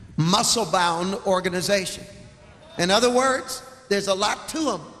muscle-bound organization. In other words, there's a lot to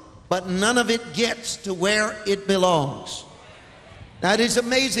them, but none of it gets to where it belongs. Now, it is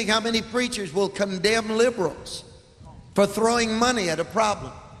amazing how many preachers will condemn liberals for throwing money at a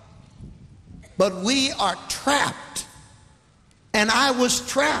problem. But we are trapped. And I was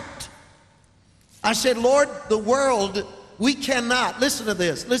trapped. I said, Lord, the world, we cannot, listen to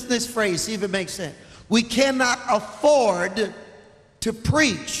this phrase, see if it makes sense. We cannot afford to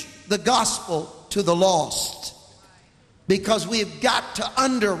preach the gospel to the lost. because we've got to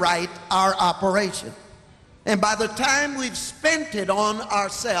underwrite our operation. And by the time we've spent it on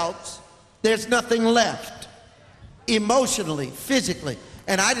ourselves, there's nothing left emotionally, physically.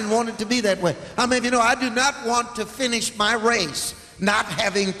 And I didn't want it to be that way. How many of you know I do not want to finish my race not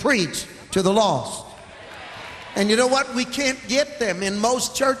having preached to the lost? And you know what? We can't get them in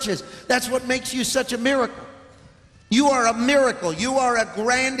most churches. That's what makes you such a miracle. You are a miracle. You are a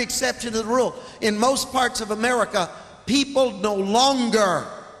grand exception to the rule. In most parts of America, people no longer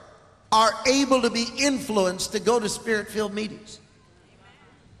are able to be influenced to go to Spirit-filled meetings.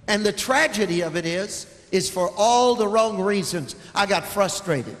 And the tragedy of it is for all the wrong reasons. I got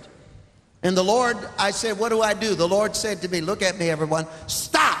frustrated. And the Lord, I said, what do I do? The Lord said to me, look at me, everyone,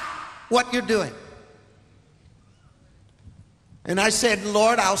 stop what you're doing. And I said,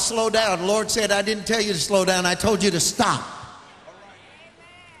 Lord, I'll slow down. The Lord said, I didn't tell you to slow down. I told you to stop.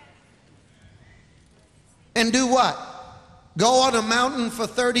 And do what? Go on a mountain for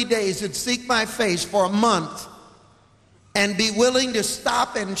 30 days and seek my face for a month and be willing to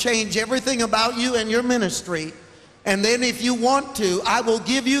stop and change everything about you and your ministry. And then if you want to, I will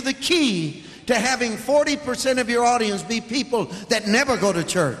give you the key to having 40% of your audience be people that never go to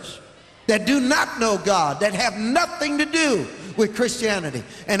church, that do not know God, that have nothing to do with Christianity.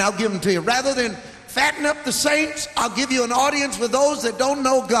 And I'll give them to you. Rather than fatten up the saints, I'll give you an audience with those that don't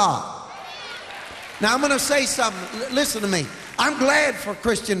know God. Now I'm going to say something. Listen to me. I'm glad for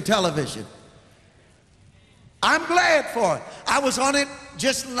Christian television. I'm glad for it. I was on it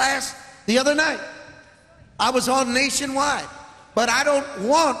just the other night. I was on nationwide. But I don't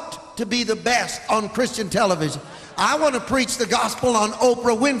want to be the best on Christian television. I want to preach the gospel on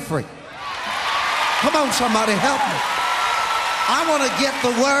Oprah Winfrey. Come on, somebody, help me. I want to get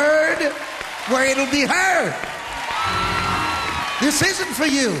the word where it'll be heard. This isn't for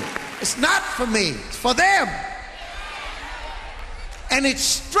you. It's not for me. It's for them. And it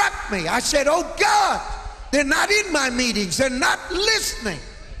struck me. I said, oh God, they're not in my meetings. They're not listening.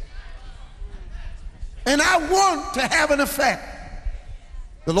 And I want to have an effect.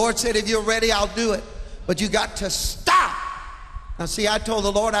 The Lord said, if you're ready, I'll do it. But you got to stop. Now see, I told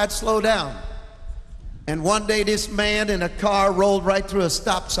the Lord I'd slow down. And one day this man in a car rolled right through a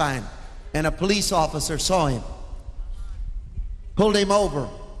stop sign. And a police officer saw him. Pulled him over.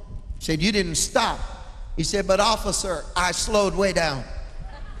 Said, you didn't stop. He said, but officer, I slowed way down.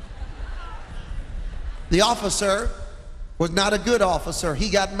 The officer was not a good officer. He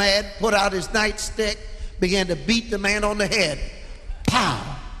got mad, put out his nightstick, began to beat the man on the head.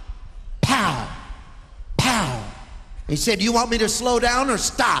 Pow, pow, pow. He said, you want me to slow down or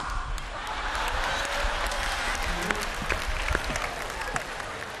stop?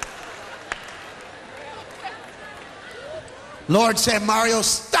 Lord said, Mario,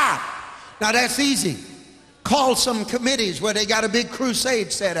 stop. Now that's easy. Call some committees where they got a big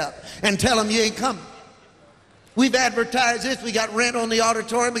crusade set up and tell them you ain't coming. We've advertised this. We got rent on the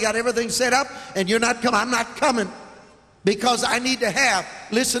auditorium. We got everything set up and you're not coming. I'm not coming because I need to have,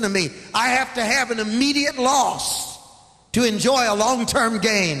 listen to me, I have to have an immediate loss to enjoy a long-term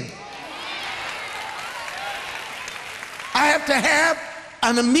gain. I have to have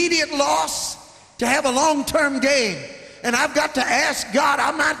an immediate loss to have a long-term gain. And I've got to ask God,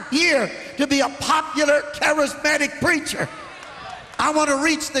 I'm not here to be a popular, charismatic preacher. I want to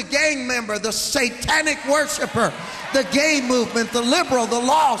reach the gang member, the satanic worshiper, the gay movement, the liberal, the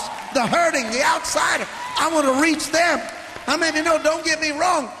lost, the hurting, the outsider. I want to reach them. How many of you know, don't get me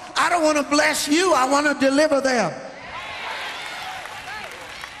wrong, I don't want to bless you, I want to deliver them.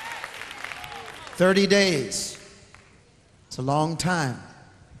 30 days. It's a long time.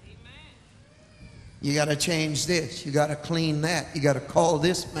 You got to change this. You got to clean that. You got to call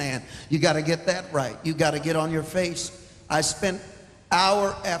this man. You got to get that right. You got to get on your face. I spent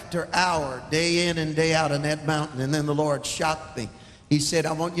hour after hour, day in and day out on that mountain, and then the Lord shocked me. He said,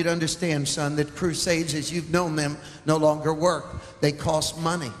 I want you to understand, son, that crusades as you've known them no longer work. They cost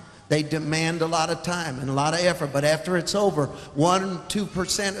money. They demand a lot of time and a lot of effort. But after it's over,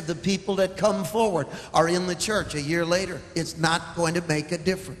 1-2% of the people that come forward are in the church a year later. It's not going to make a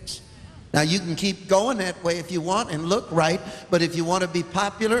difference. Now, you can keep going that way if you want and look right, but if you want to be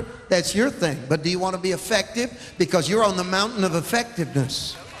popular, that's your thing. But do you want to be effective? Because you're on the mountain of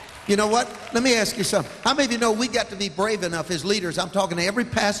effectiveness. You know what? Let me ask you something. How many of you know we got to be brave enough as leaders? I'm talking to every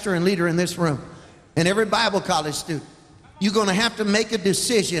pastor and leader in this room and every Bible college student. You're going to have to make a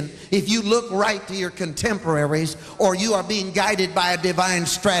decision if you look right to your contemporaries or you are being guided by a divine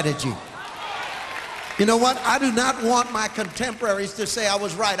strategy. You know what? I do not want my contemporaries to say I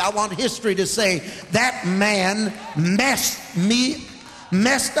was right. I want history to say that man messed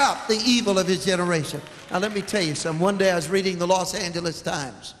up the evil of his generation. Now let me tell you something. One day I was reading the Los Angeles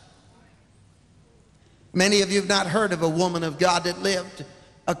Times. Many of you have not heard of a woman of God that lived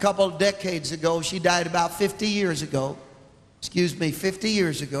a couple of decades ago. She died about 50 years ago. 50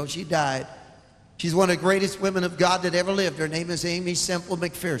 years ago she died. She's one of the greatest women of God that ever lived. Her name is Amy Semple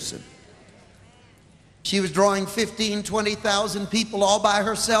McPherson. She was drawing 15,000, 20,000 people all by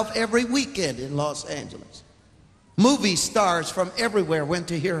herself every weekend in Los Angeles. Movie stars from everywhere went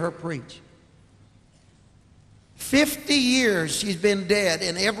to hear her preach. 50 years she's been dead,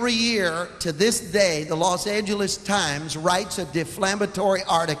 and every year to this day, the Los Angeles Times writes a defamatory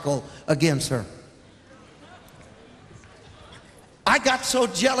article against her. I got so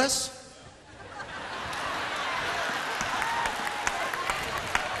jealous.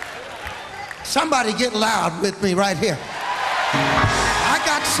 Somebody get loud with me right here. I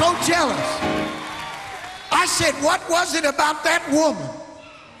got so jealous. I said, what was it about that woman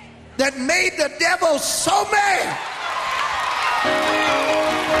that made the devil so mad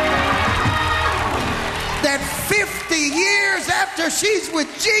that 50 years after she's with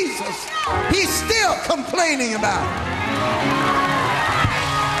Jesus, he's still complaining about it?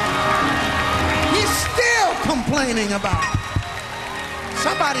 He's still complaining about it.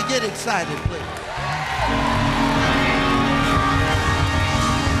 Somebody get excited, please.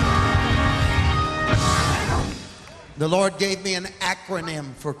 The Lord gave me an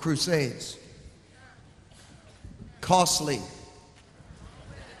acronym for crusades. Costly,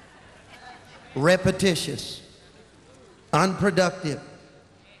 repetitious, unproductive,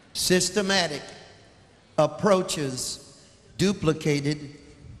 systematic, approaches duplicated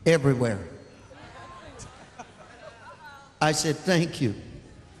everywhere. I said, thank you.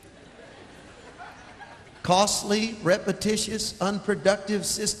 Costly, repetitious, unproductive,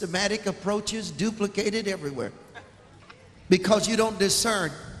 systematic approaches duplicated everywhere. Because you don't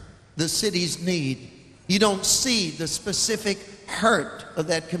discern the city's need. You don't see the specific hurt of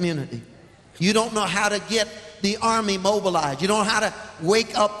that community. You don't know how to get the army mobilized. You don't know how to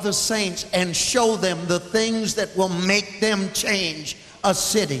wake up the saints and show them the things that will make them change a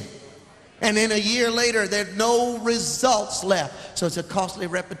city. And then a year later, there's no results left. So it's a costly,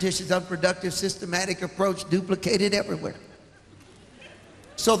 repetitious, unproductive, systematic approach duplicated everywhere.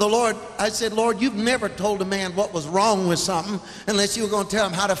 So the Lord, I said, Lord, you've never told a man what was wrong with something unless you were going to tell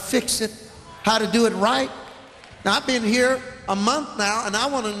him how to fix it, how to do it right. Now, I've been here a month now, and I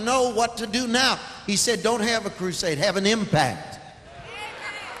want to know what to do now. He said, don't have a crusade, have an impact.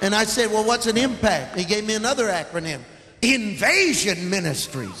 And I said, well, what's an impact? He gave me another acronym, Invasion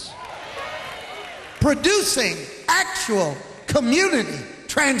Ministries. Producing actual community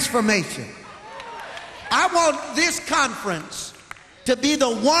transformation. I want this conference to be the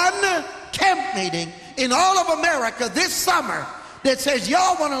one camp meeting in all of America this summer that says,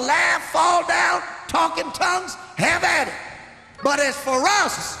 y'all want to laugh, fall down, talk in tongues, have at it. But as for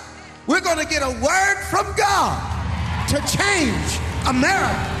us, we're going to get a word from God to change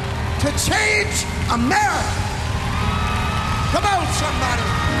America. To change America. Come on, somebody.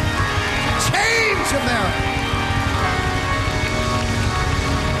 Change America.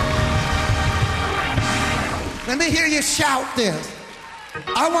 Let me hear you shout this.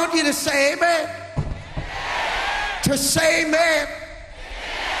 I want you to say amen. To say amen.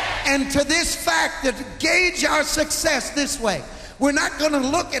 And to this fact that to gauge our success this way. We're not going to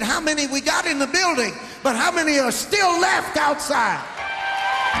look at how many we got in the building, but how many are still left outside.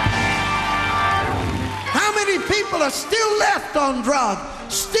 How many people are still left on drugs?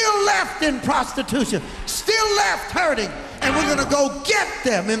 Still left in prostitution, still left hurting, and we're going to go get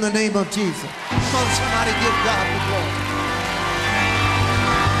them in the name of Jesus. Come on, somebody give God the glory.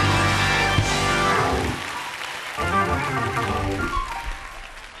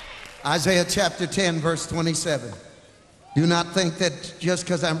 Isaiah chapter 10, verse 27. Do not think that just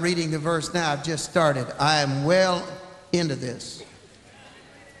because I'm reading the verse now, I've just started. I am well into this.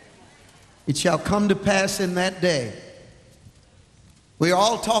 It shall come to pass in that day. We are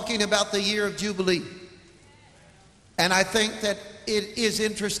all talking about the year of Jubilee. And I think that it is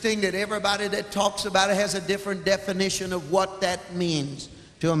interesting that everybody that talks about it has a different definition of what that means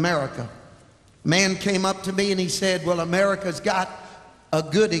to America. A man came up to me and he said, well, America's got a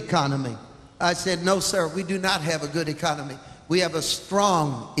good economy. I said, no, sir, we do not have a good economy. We have a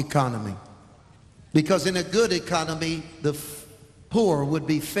strong economy. Because in a good economy, the poor would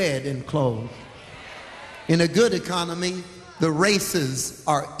be fed and clothed. In a good economy, the races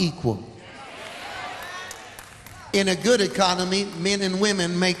are equal. In a good economy, men and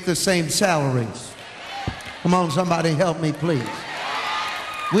women make the same salaries. Come on, somebody help me, please.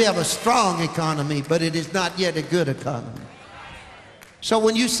 We have a strong economy, but it is not yet a good economy. So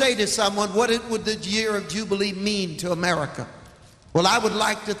when you say to someone, what would the year of Jubilee mean to America? Well, I would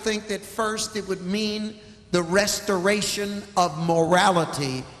like to think that first it would mean the restoration of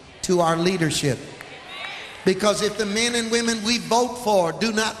morality to our leadership. Because if the men and women we vote for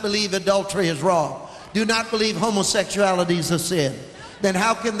do not believe adultery is wrong, do not believe homosexuality is a sin, then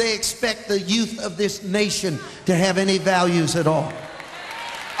how can they expect the youth of this nation to have any values at all?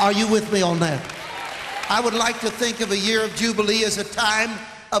 Are you with me on that? I would like to think of a year of Jubilee as a time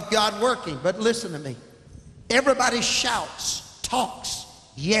of God working. But listen to me. Everybody shouts, talks,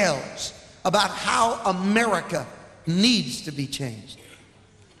 yells about how America needs to be changed.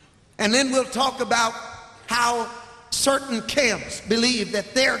 And then we'll talk about how certain camps believe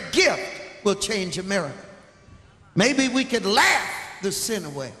that their gift will change America. Maybe we could laugh the sin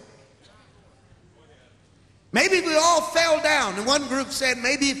away. Maybe we all fell down. And one group said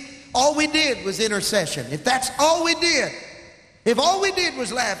maybe all we did was intercession. If that's all we did, if all we did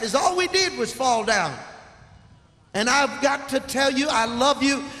was laugh, if all we did was fall down. And I've got to tell you, I love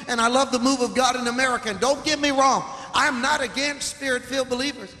you and I love the move of God in America. And don't get me wrong, I'm not against spirit-filled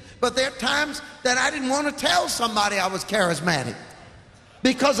believers. But there are times that I didn't want to tell somebody I was charismatic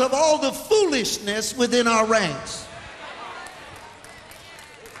because of all the foolishness within our ranks.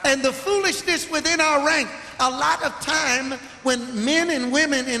 And the foolishness within our rank, a lot of time when men and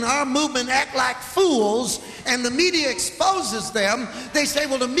women in our movement act like fools and the media exposes them, they say,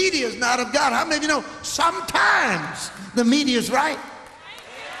 well, the media is not of God. How many of you know sometimes the media is right?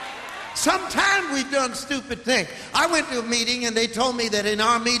 Sometimes we've done stupid things. I went to a meeting and they told me that in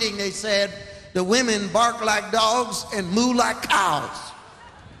our meeting they said the women bark like dogs and moo like cows.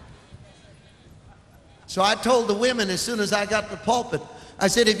 So I told the women as soon as I got the pulpit, I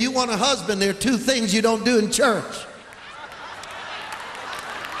said, if you want a husband, there are two things you don't do in church.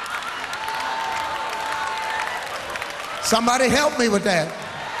 Somebody help me with that.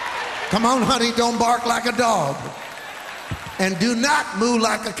 Come on, honey, don't bark like a dog. And do not moo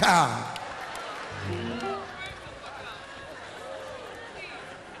like a cow.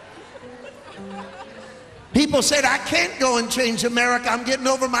 People said, I can't go and change America. I'm getting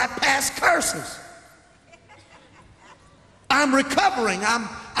over my past curses. I'm recovering.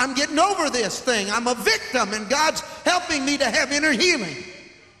 I'm getting over this thing. I'm a victim, and God's helping me to have inner healing.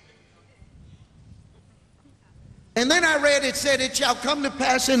 And then I read, it said, it shall come to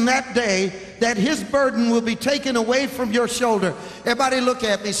pass in that day that his burden will be taken away from your shoulder. Everybody look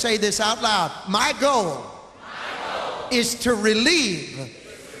at me, say this out loud. My goal is to relieve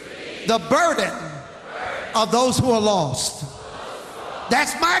the burden of those who are lost.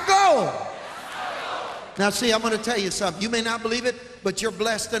 That's my goal. Now see, I'm going to tell you something. You may not believe it, but you're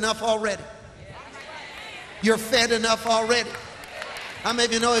blessed enough already. You're fed enough already. How many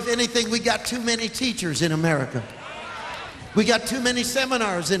of you know, if anything, we got too many teachers in America? We got too many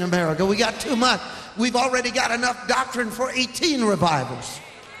seminars in America. We got too much. We've already got enough doctrine for 18 revivals.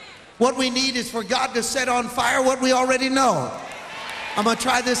 What we need is for God to set on fire what we already know. I'm going to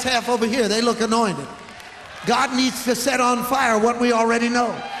try this half over here. They look anointed. God needs to set on fire what we already know.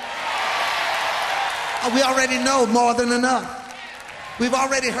 We already know more than enough. We've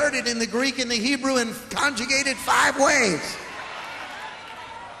already heard it in the Greek and the Hebrew and conjugated 5 ways.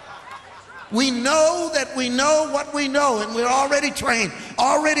 We know that we know what we know, and we're already trained,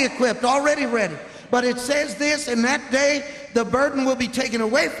 already equipped, already ready. But it says this, in that day, the burden will be taken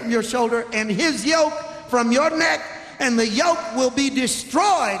away from your shoulder and his yoke from your neck, and the yoke will be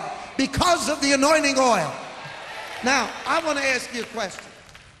destroyed because of the anointing oil. Now, I want to ask you a question.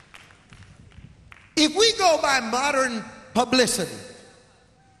 If we go by modern publicity,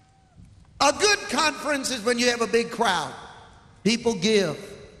 a good conference is when you have a big crowd. People give.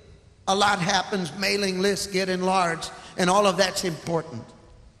 A lot happens, mailing lists get enlarged, and all of that's important.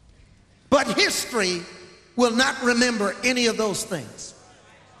 But history will not remember any of those things.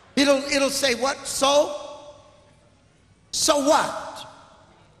 It'll say, what? So what?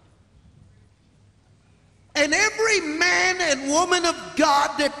 And every man and woman of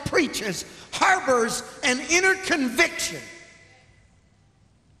God that preaches harbors an inner conviction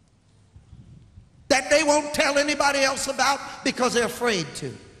that they won't tell anybody else about because they're afraid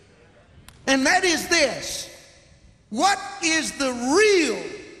to. And that is this: what is the real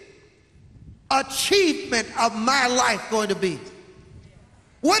achievement of my life going to be?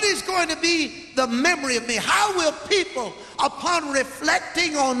 What is going to be the memory of me? How will people, upon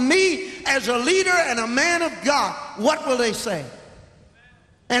reflecting on me as a leader and a man of God, what will they say?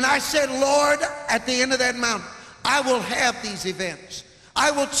 And I said, Lord, at the end of that mountain, I will have these events. I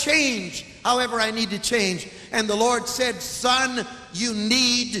will change however I need to change. And the Lord said, son, you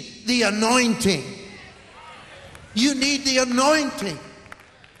need the anointing. You need the anointing.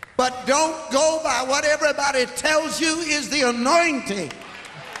 But don't go by what everybody tells you is the anointing.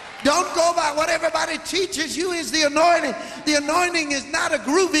 Don't go by what everybody teaches you is the anointing. The anointing is not a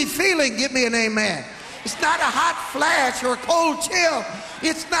groovy feeling. Give me an amen. It's not a hot flash or a cold chill.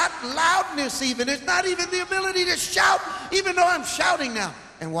 It's not loudness even. It's not even the ability to shout, even though I'm shouting now.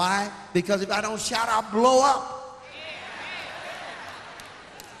 And why? Because if I don't shout, I'll blow up.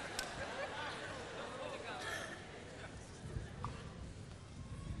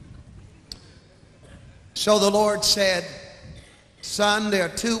 So the Lord said, son, there are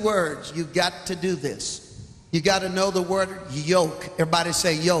two words. You've got to do this. You got to know the word yoke. Everybody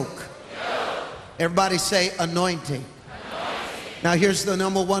say yoke. Yoke. Everybody say anointing. Now here's the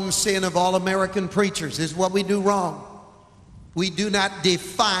number one sin of all American preachers. This is what we do wrong. We do not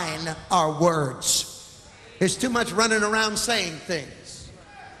define our words. There's too much running around saying things.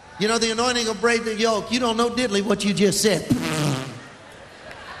 You know, the anointing will break the yoke. You don't know diddly what you just said.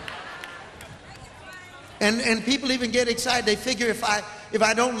 And people even get excited. They figure if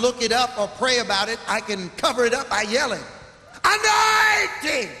I don't look it up or pray about it, I can cover it up by yelling.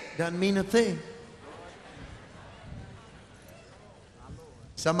 Anointing! Doesn't mean a thing.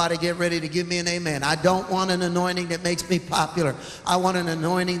 Somebody get ready to give me an amen. I don't want an anointing that makes me popular. I want an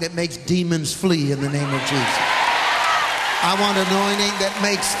anointing that makes demons flee in the name of Jesus. I want an anointing that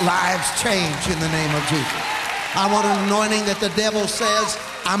makes lives change in the name of Jesus. I want an anointing that the devil says,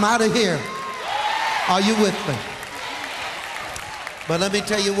 I'm out of here. Are you with me? But let me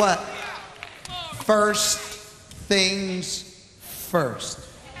tell you what. First things first.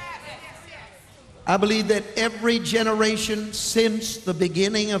 I believe that every generation since the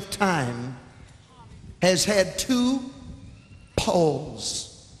beginning of time has had two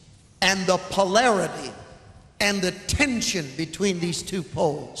poles, and the polarity and the tension between these two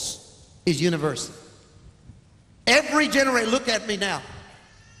poles is universal. Every generation, look at me now.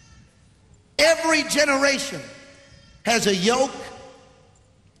 Every generation has a yoke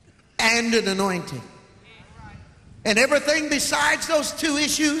and an anointing. And everything besides those two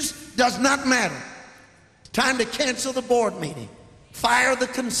issues does not matter. Time to cancel the board meeting, fire the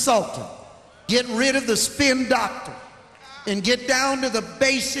consultant, get rid of the spin doctor, and get down to the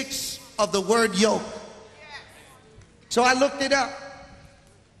basics of the word yoke. So I looked it up.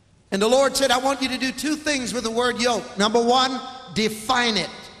 And the Lord said, I want you to do two things with the word yoke. Number one, define it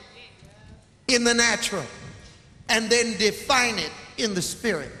in the natural, and then define it in the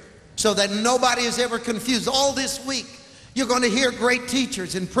spirit, so that nobody is ever confused. All this week, you're going to hear great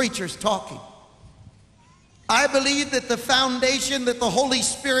teachers and preachers talking. I believe that the foundation that the Holy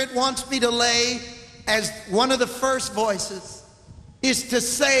Spirit wants me to lay as one of the first voices is to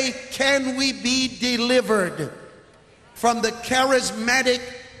say, can we be delivered from the charismatic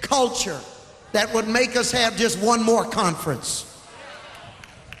culture that would make us have just one more conference?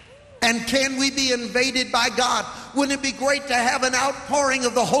 And can we be invaded by God? Wouldn't it be great to have an outpouring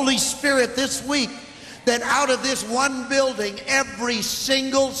of the Holy Spirit this week, that out of this one building, every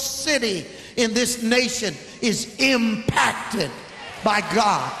single city in this nation is impacted by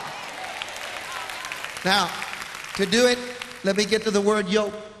God? Now, to do it, let me get to the word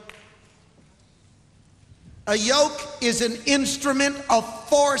yoke. A yoke is an instrument of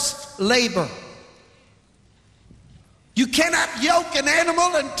forced labor. You cannot yoke an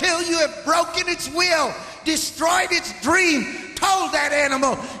animal until you have broken its will, destroyed its dream, told that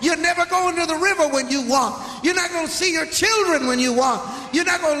animal, you're never going to the river when you want. You're not going to see your children when you want. You're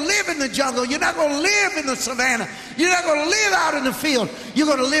not going to live in the jungle. You're not going to live in the savannah. You're not going to live out in the field. You're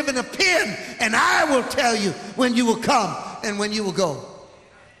going to live in a pen, and I will tell you when you will come and when you will go.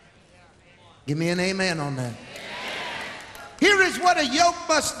 Give me an amen on that. Here is what a yoke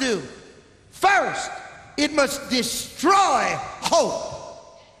must do. First, it must destroy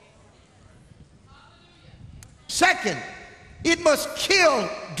hope. Second, it must kill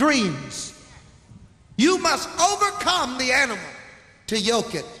dreams. You must overcome the animal to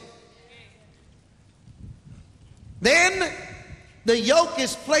yoke it. Then the yoke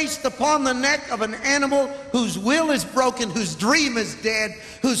is placed upon the neck of an animal whose will is broken, whose dream is dead,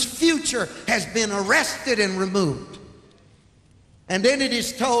 whose future has been arrested and removed. And then it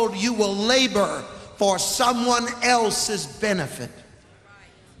is told, you will labor for someone else's benefit.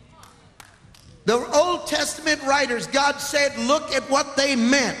 The Old Testament writers, God said, look at what they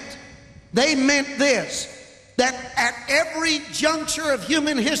meant. They meant this, that at every juncture of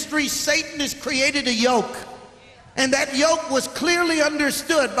human history, Satan has created a yoke. And that yoke was clearly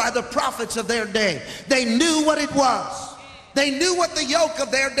understood by the prophets of their day. They knew what it was. They knew what the yoke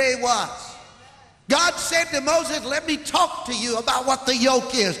of their day was. God said to Moses, let me talk to you about what the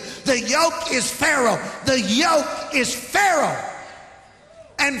yoke is. The yoke is Pharaoh. The yoke is Pharaoh.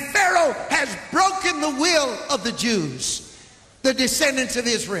 And And Pharaoh has broken the will of the Jews, the descendants of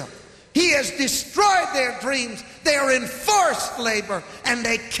Israel. He has destroyed their dreams. They are in forced labor and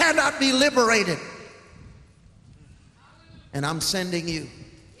they cannot be liberated. And I'm sending you.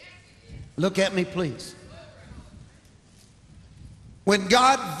 Look at me, please. When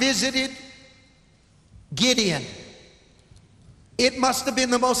God visited Gideon, it must have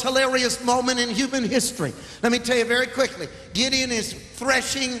been the most hilarious moment in human history. Let me tell you very quickly. Gideon is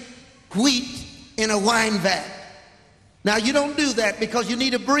threshing wheat in a wine vat. Now, you don't do that because you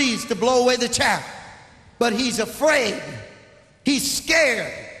need a breeze to blow away the chaff. But he's afraid. He's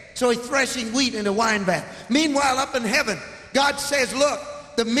scared. So he's threshing wheat in a wine vat. Meanwhile, up in heaven, God says, look,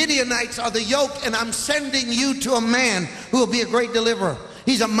 the Midianites are the yoke, and I'm sending you to a man who will be a great deliverer.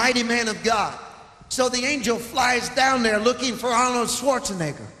 He's a mighty man of God. So the angel flies down there looking for Arnold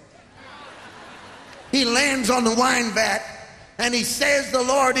Schwarzenegger. He lands on the wine vat, and he says, the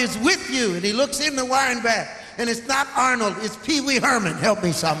Lord is with you. And he looks in the wine vat, and it's not Arnold, it's Pee Wee Herman. Help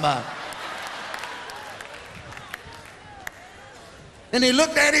me, somebody. And he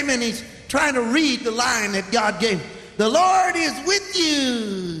looked at him, and he's trying to read the line that God gave him. The Lord is with you,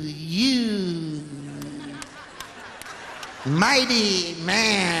 you mighty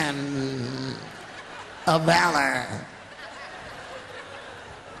man of valor.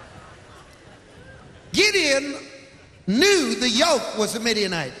 Gideon knew the yoke was the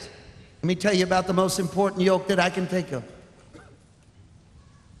Midianites. Let me tell you about the most important yoke that I can think of.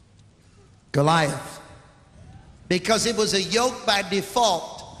 Goliath. Because it was a yoke by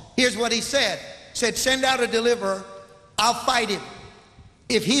default. Here's what he said. He said, send out a deliverer. I'll fight him.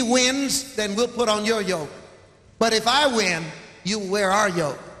 If he wins, then we'll put on your yoke. But if I win, you wear our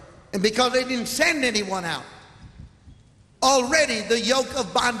yoke. And because they didn't send anyone out, already the yoke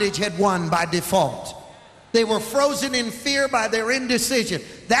of bondage had won by default. They were frozen in fear by their indecision.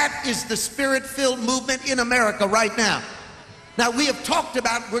 That is the spirit-filled movement in America right now. Now, we have talked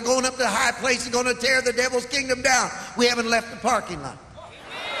about we're going up to the high place and going to tear the devil's kingdom down. We haven't left the parking lot.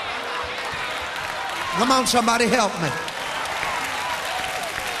 Come on, somebody help me.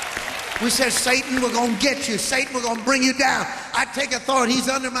 We said, Satan, we're going to get you. Satan, we're going to bring you down. I take authority. He's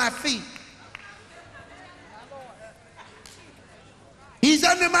under my feet. He's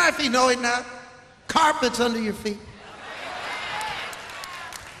under my feet. No, he's not. Carpet's under your feet.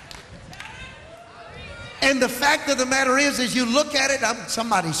 And the fact of the matter is, as you look at it,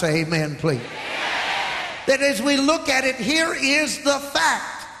 somebody say amen, please. That as we look at it, here is the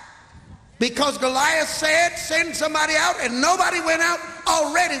fact. Because Goliath said, send somebody out, and nobody went out,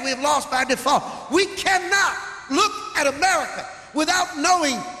 already we've lost by default. We cannot look at America without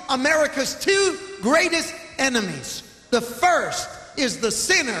knowing America's two greatest enemies. The first is the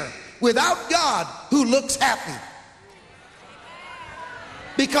sinner without God who looks happy.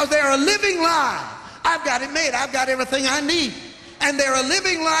 Because they're a living lie. I've got it made. I've got everything I need. And they're a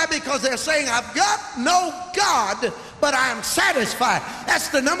living lie because they're saying, I've got no God, but I am satisfied. That's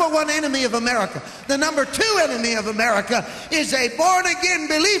the number one enemy of America. The number two enemy of America is a born-again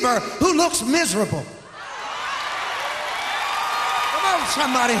believer who looks miserable. Come on,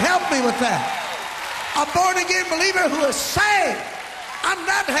 somebody, help me with that. A born-again believer who is saved. I'm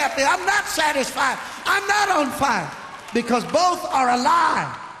not happy. I'm not satisfied. I'm not on fire. Because both are a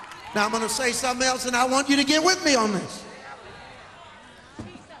lie. Now, I'm going to say something else, and I want you to get with me on this.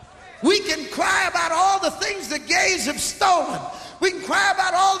 We can cry about all the things that gays have stolen. We can cry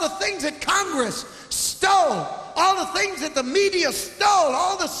about all the things that Congress stole, all the things that the media stole,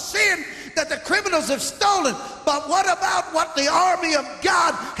 all the sin that the criminals have stolen. But what about what the army of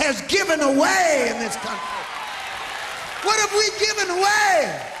God has given away in this country? What have we given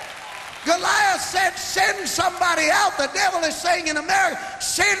away? Goliath said, send somebody out. The devil is saying in America,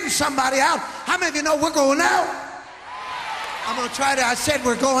 send somebody out. How many of you know we're going out? I'm going to try to, I said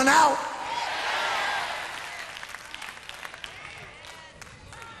we're going out.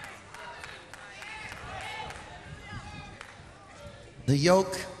 The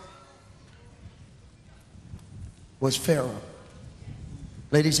yoke was Pharaoh.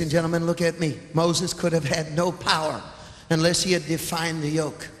 Ladies and gentlemen, look at me. Moses could have had no power unless he had defined the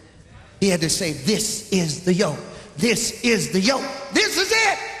yoke. He had to say, this is the yoke. This is the yoke. This is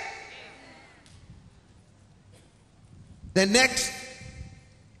it. Then next,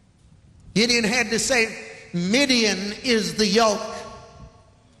 Gideon had to say, Midian is the yoke.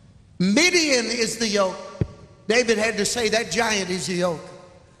 Midian is the yoke. David had to say, that giant is the yoke.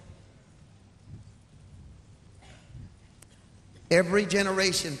 Every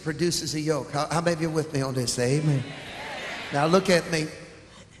generation produces a yoke. How many of you are with me on this? Say amen. Now look at me.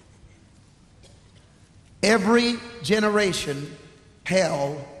 Every generation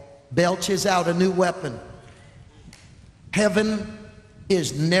hell belches out a new weapon. Heaven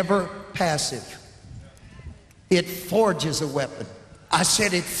is never passive. It forges a weapon. I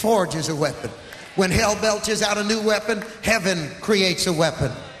said it forges a weapon. When hell belches out a new weapon, heaven creates a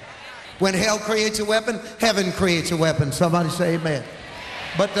weapon. When hell creates a weapon, heaven creates a weapon. Somebody say amen.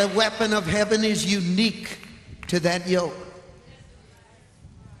 But the weapon of heaven is unique to that yoke.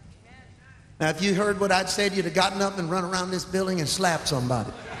 Now, if you heard what I'd said, you'd have gotten up and run around this building and slapped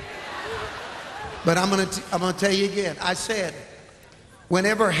somebody. But I'm gonna tell you again. I said,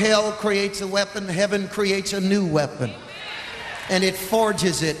 whenever hell creates a weapon, heaven creates a new weapon. And it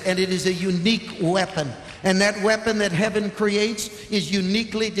forges it, and it is a unique weapon. And that weapon that heaven creates is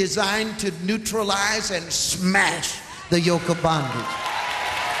uniquely designed to neutralize and smash the yoke of bondage.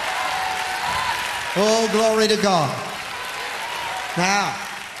 Oh, glory to God. Now,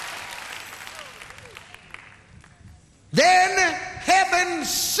 then heaven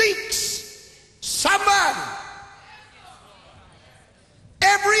seeks somebody.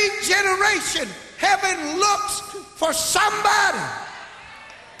 Every generation, heaven looks for somebody.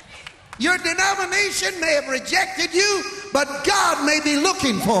 Your denomination may have rejected you, but God may be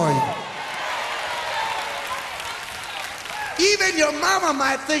looking for you. Even your mama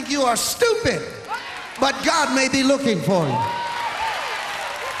might think you are stupid, but God may be looking for you.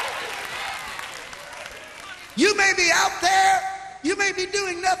 You may be out there, you may be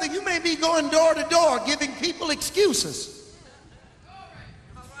doing nothing, you may be going door to door giving people excuses.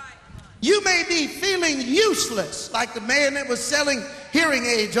 You may be feeling useless, like the man that was selling hearing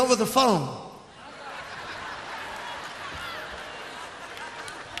aids over the phone.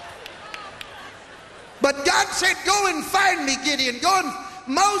 But God said, go and find me, Gideon. Go and...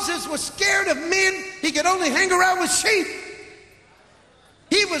 Moses was scared of men. He could only hang around with sheep.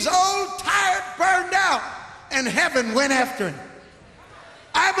 He was old, tired, burned out, and heaven went after him.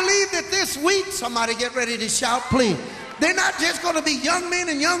 I believe that this week, somebody get ready to shout, please. They're not just going to be young men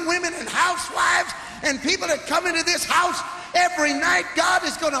and young women and housewives and people that come into this house every night. God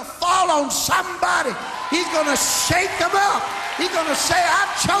is going to fall on somebody. He's going to shake them up. He's going to say,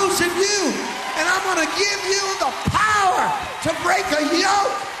 I've chosen you, and I'm going to give you the power to break a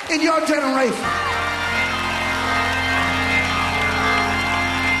yoke in your generation.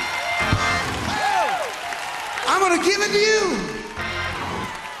 I'm going to give it to you.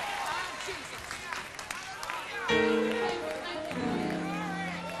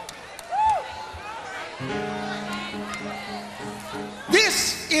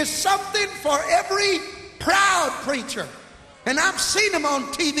 This is something for every proud preacher. And I've seen them on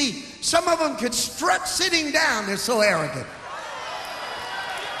TV. Some of them could strut sitting down. They're so arrogant.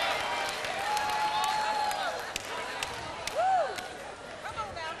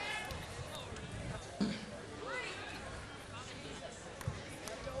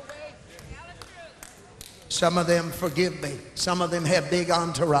 Some of them, forgive me, some of them have big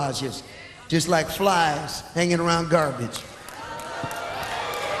entourages, just like flies hanging around garbage.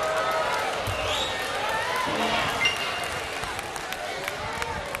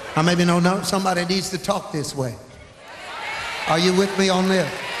 I maybe don't know, somebody needs to talk this way. Are you with me on this?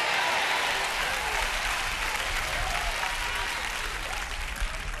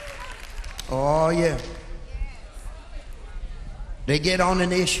 Oh, yeah. They get on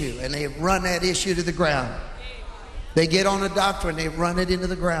an issue and they run that issue to the ground. They get on a doctrine, they run it into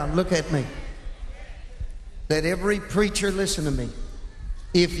the ground. Look at me. Let every preacher listen to me.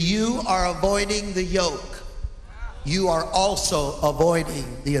 If you are avoiding the yoke, you are also avoiding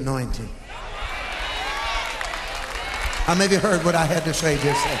the anointing. I maybe heard what I had to say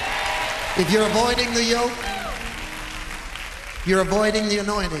just then. If you're avoiding the yoke, you're avoiding the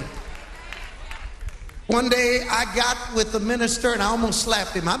anointing. One day I got with the minister and I almost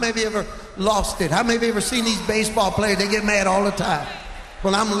slapped him. How many of you ever lost it? How many of you ever seen these baseball players? They get mad all the time.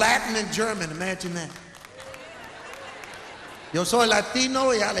 Well, I'm Latin and German. Imagine that. Yo soy latino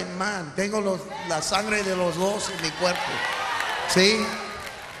y alemán. Tengo la sangre de los dos en mi cuerpo. See?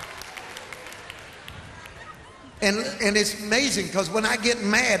 And it's amazing because when I get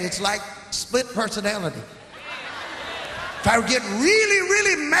mad, it's like split personality. If I get really,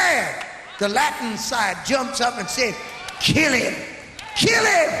 really mad, the Latin side jumps up and says, kill him, kill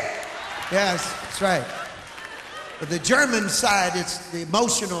him. Yes, that's right. But the German side, it's the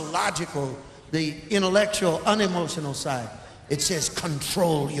emotional, logical, the intellectual, unemotional side. It says,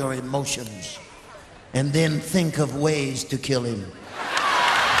 control your emotions and then think of ways to kill him.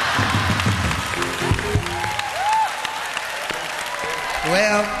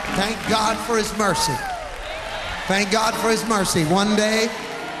 Well, thank God for his mercy. Thank God for his mercy. One day,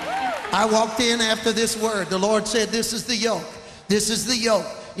 I walked in after this word. The Lord said, this is the yoke. This is the yoke.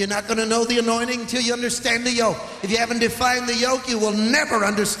 You're not going to know the anointing until you understand the yoke. If you haven't defined the yoke, you will never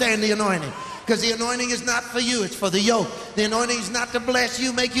understand the anointing. Because the anointing is not for you, it's for the yoke. The anointing is not to bless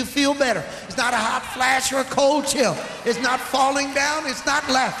you, make you feel better. It's not a hot flash or a cold chill. It's not falling down, it's not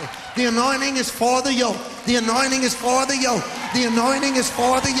laughing. The anointing is for the yoke. The anointing is for the yoke. The anointing is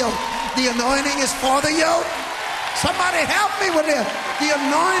for the yoke. The anointing is for the yoke. Somebody help me with this. The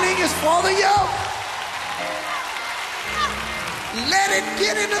anointing is for the yoke. Let it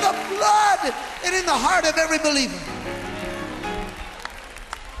get into the blood and in the heart of every believer.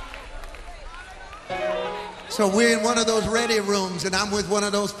 So we're in one of those ready rooms, and I'm with one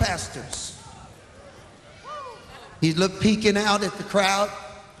of those pastors. He looked peeking out at the crowd.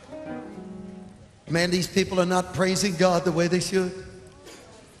 Man, these people are not praising God the way they should.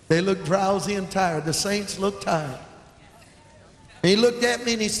 They look drowsy and tired. The saints look tired. And he looked at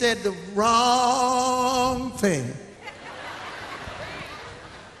me and he said the wrong thing.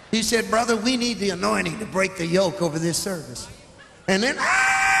 He said, brother, we need the anointing to break the yoke over this service. And then,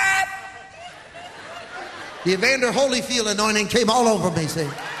 the Evander Holyfield anointing came all over me, see.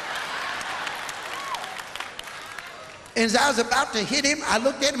 And as I was about to hit him, I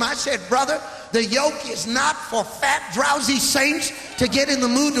looked at him, I said, brother, the yoke is not for fat, drowsy saints to get in the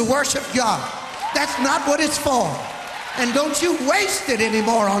mood to worship God. That's not what it's for. And don't you waste it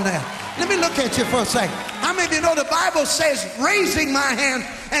anymore on that. Let me look at you for a second. How many of you know the Bible says, raising my hand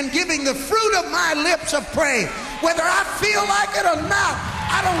and giving the fruit of my lips of praise, whether I feel like it or not.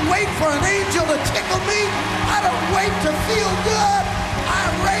 I don't wait for an angel to tickle me. I don't wait to feel good. I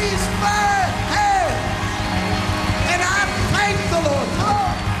raise my hand and I thank the Lord.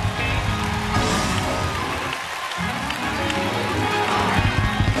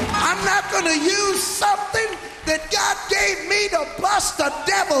 I'm not going to use something that God gave me to bust a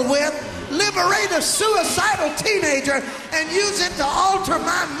devil with, liberate a suicidal teenager, and use it to alter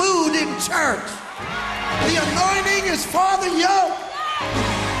my mood in church. The anointing is for the yoke.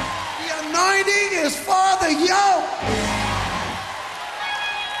 The anointing is for the yoke.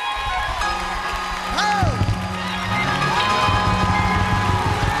 Oh.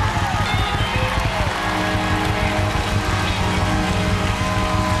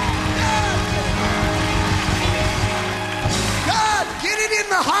 God, get it in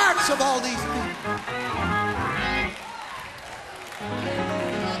the hearts of all these people.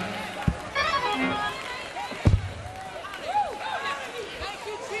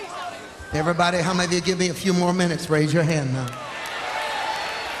 Everybody, how many of you give me a few more minutes? Raise your hand now.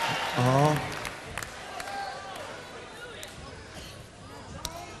 Oh.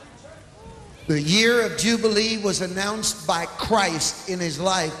 The year of Jubilee was announced by Christ in his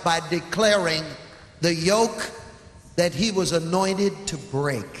life by declaring the yoke that he was anointed to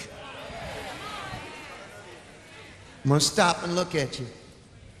break. I'm going to stop and look at you.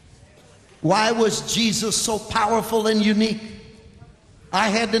 Why was Jesus so powerful and unique? I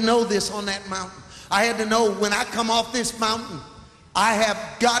had to know this on that mountain. I had to know when I come off this mountain, I have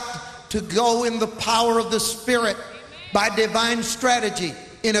got to go in the power of the Spirit by divine strategy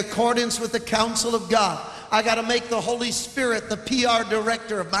in accordance with the counsel of God. I got to make the Holy Spirit the PR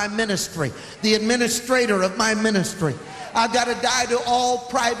director of my ministry, the administrator of my ministry. I've got to die to all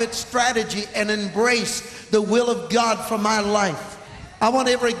private strategy and embrace the will of God for my life. I want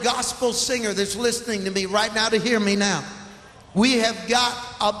every gospel singer that's listening to me right now to hear me now. We have got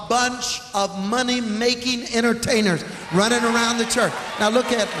a bunch of money-making entertainers running around the church. Now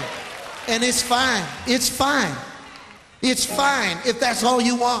look at me. And it's fine. It's fine. It's fine if that's all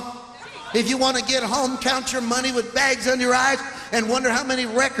you want. If you want to get home, count your money with bags under your eyes and wonder how many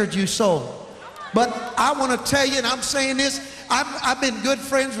records you sold. But I want to tell you, and I'm saying this, I've been good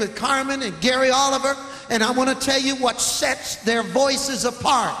friends with Carmen and Gary Oliver, and I want to tell you what sets their voices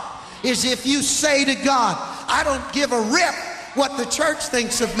apart is if you say to God, I don't give a rip what the church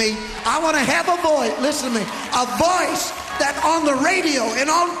thinks of me. I want to have a voice, listen to me, a voice that on the radio and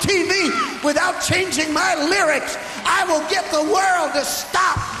on TV, without changing my lyrics, I will get the world to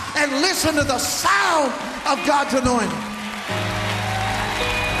stop and listen to the sound of God's anointing.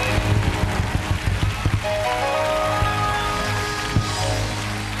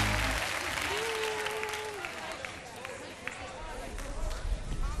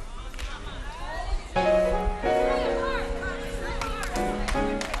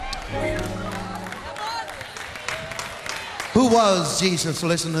 Who was Jesus?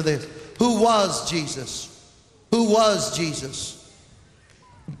 Listen to this. Who was Jesus? Who was Jesus?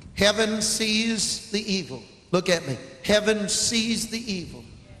 Heaven sees the evil. Look at me. Heaven sees the evil.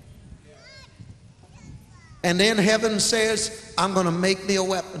 And then heaven says, I'm going to make me a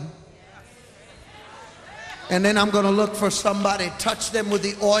weapon. And then I'm going to look for somebody, touch them with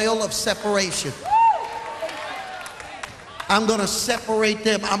the oil of separation. I'm going to separate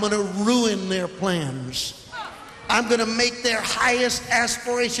them. I'm going to ruin their plans. I'm going to make their highest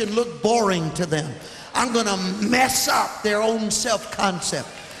aspiration look boring to them. I'm going to mess up their own self-concept.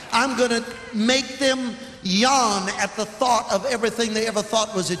 I'm going to make them yawn at the thought of everything they ever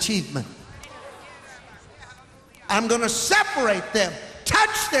thought was achievement. I'm going to separate them,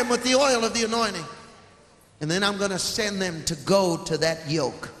 touch them with the oil of the anointing. And then I'm going to send them to go to that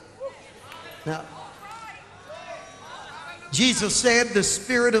yoke. Now, Jesus said, the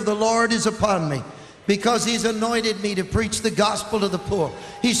Spirit of the Lord is upon me because he's anointed me to preach the gospel to the poor.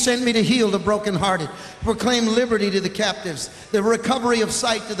 He sent me to heal the brokenhearted, proclaim liberty to the captives, the recovery of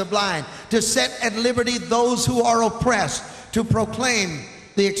sight to the blind, to set at liberty those who are oppressed, to proclaim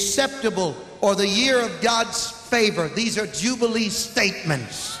the acceptable or the year of God's favor. These are Jubilee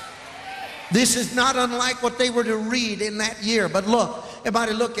statements. This is not unlike what they were to read in that year. But look,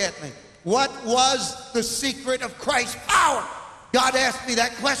 everybody look at me. What was the secret of Christ's power? God asked me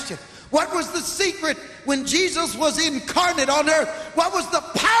that question. What was the secret when Jesus was incarnate on earth? What was the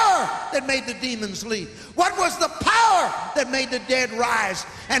power that made the demons leave? What was the power that made the dead rise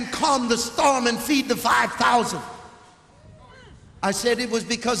and calm the storm and feed the 5,000? I said it was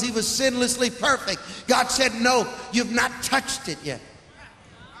because he was sinlessly perfect. God said, no, you've not touched it yet.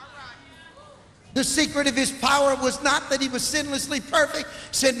 The secret of his power was not that he was sinlessly perfect.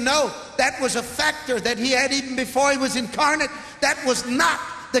 He said, no, that was a factor that he had even before he was incarnate. That was not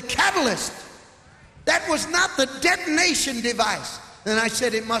the catalyst. That was not the detonation device. And I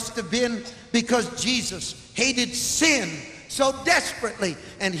said it must have been because Jesus hated sin so desperately,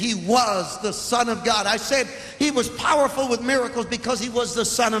 and he was the Son of God. I said he was powerful with miracles because he was the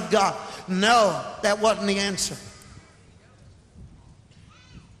Son of God. No, that wasn't the answer.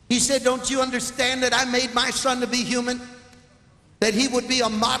 He said, don't you understand that I made my son to be human? That he would be a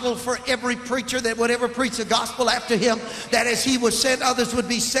model for every preacher that would ever preach the gospel after him. That as he was sent, others would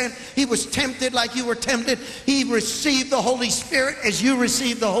be sent. He was tempted like you were tempted. He received the Holy Spirit as you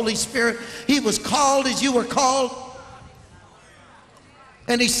received the Holy Spirit. He was called as you were called.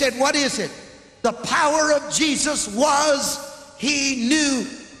 And he said, what is it? The power of Jesus was he knew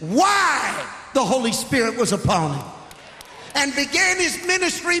why the Holy Spirit was upon him. And began his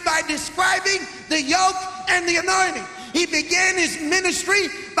ministry by describing the yoke and the anointing. He began his ministry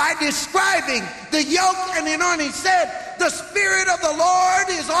by describing the yoke and the anointing. He said, the Spirit of the Lord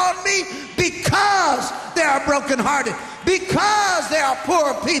is on me because they are brokenhearted, because they are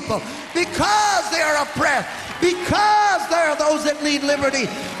poor people, because they are oppressed, because there are those that need liberty.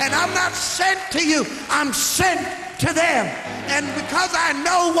 And I'm not sent to you, I'm sent to them. And because I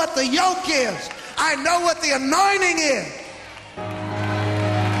know what the yoke is, I know what the anointing is.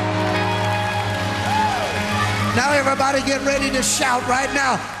 Now everybody get ready to shout right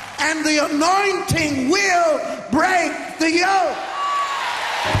now. And the anointing will break the yoke.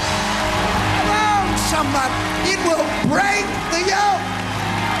 Come on, somebody. It will break the yoke.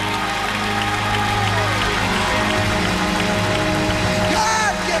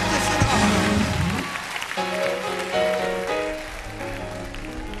 God, get this in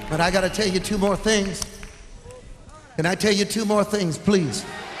order. But I got to tell you two more things. Can I tell you two more things, please?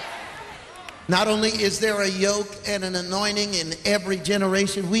 Not only is there a yoke and an anointing in every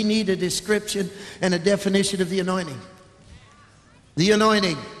generation, we need a description and a definition of the anointing. The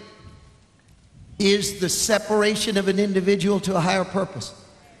anointing is the separation of an individual to a higher purpose,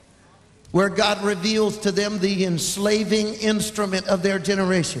 where God reveals to them the enslaving instrument of their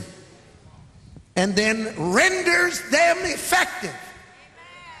generation and then renders them effective.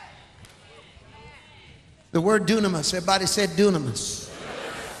 The word dunamis, everybody said dunamis.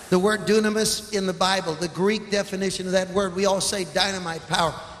 The word dunamis in the Bible, the Greek definition of that word, we all say dynamite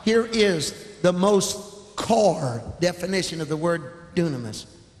power. Here is the most core definition of the word dunamis.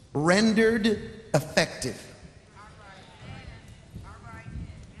 Rendered effective.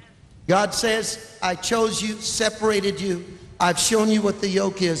 God says, I chose you, separated you. I've shown you what the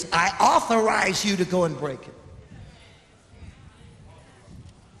yoke is. I authorize you to go and break it.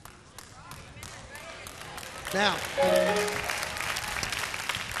 Now,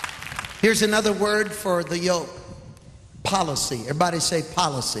 here's another word for the yoke. Policy. Everybody say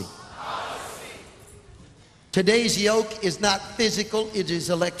policy. Policy. Today's yoke is not physical, it is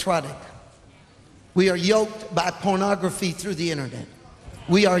electronic. We are yoked by pornography through the internet.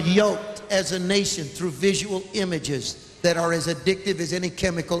 We are yoked as a nation through visual images that are as addictive as any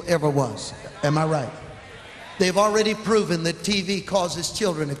chemical ever was. Am I right? They've already proven that TV causes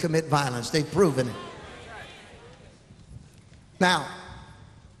children to commit violence. They've proven it. Now,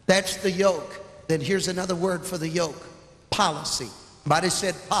 that's the yoke Then here's another word for the yoke. Policy. Somebody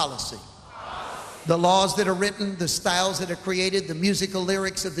said policy. The laws that are written, the styles that are created, the musical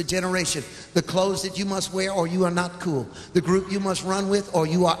lyrics of the generation, the clothes that you must wear or you are not cool, the group you must run with or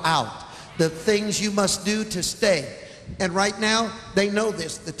you are out, the things you must do to stay. And right now, they know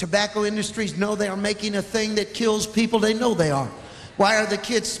this. The tobacco industries know they are making a thing that kills people. They know they are. Why are the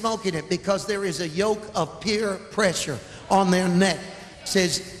kids smoking it? Because there is a yoke of peer pressure on their neck. It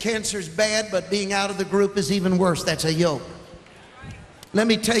says cancer's bad, but being out of the group is even worse. That's a yoke. Let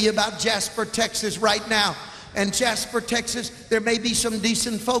me tell you about Jasper, Texas right now. And Jasper, Texas, there may be some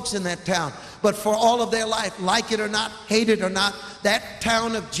decent folks in that town, but for all of their life, like it or not, hate it or not, that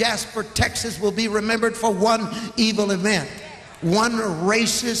town of Jasper, Texas will be remembered for one evil event. One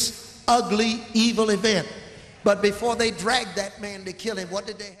racist, ugly, evil event. But before they dragged that man to kill him, what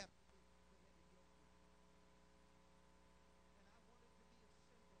did they have?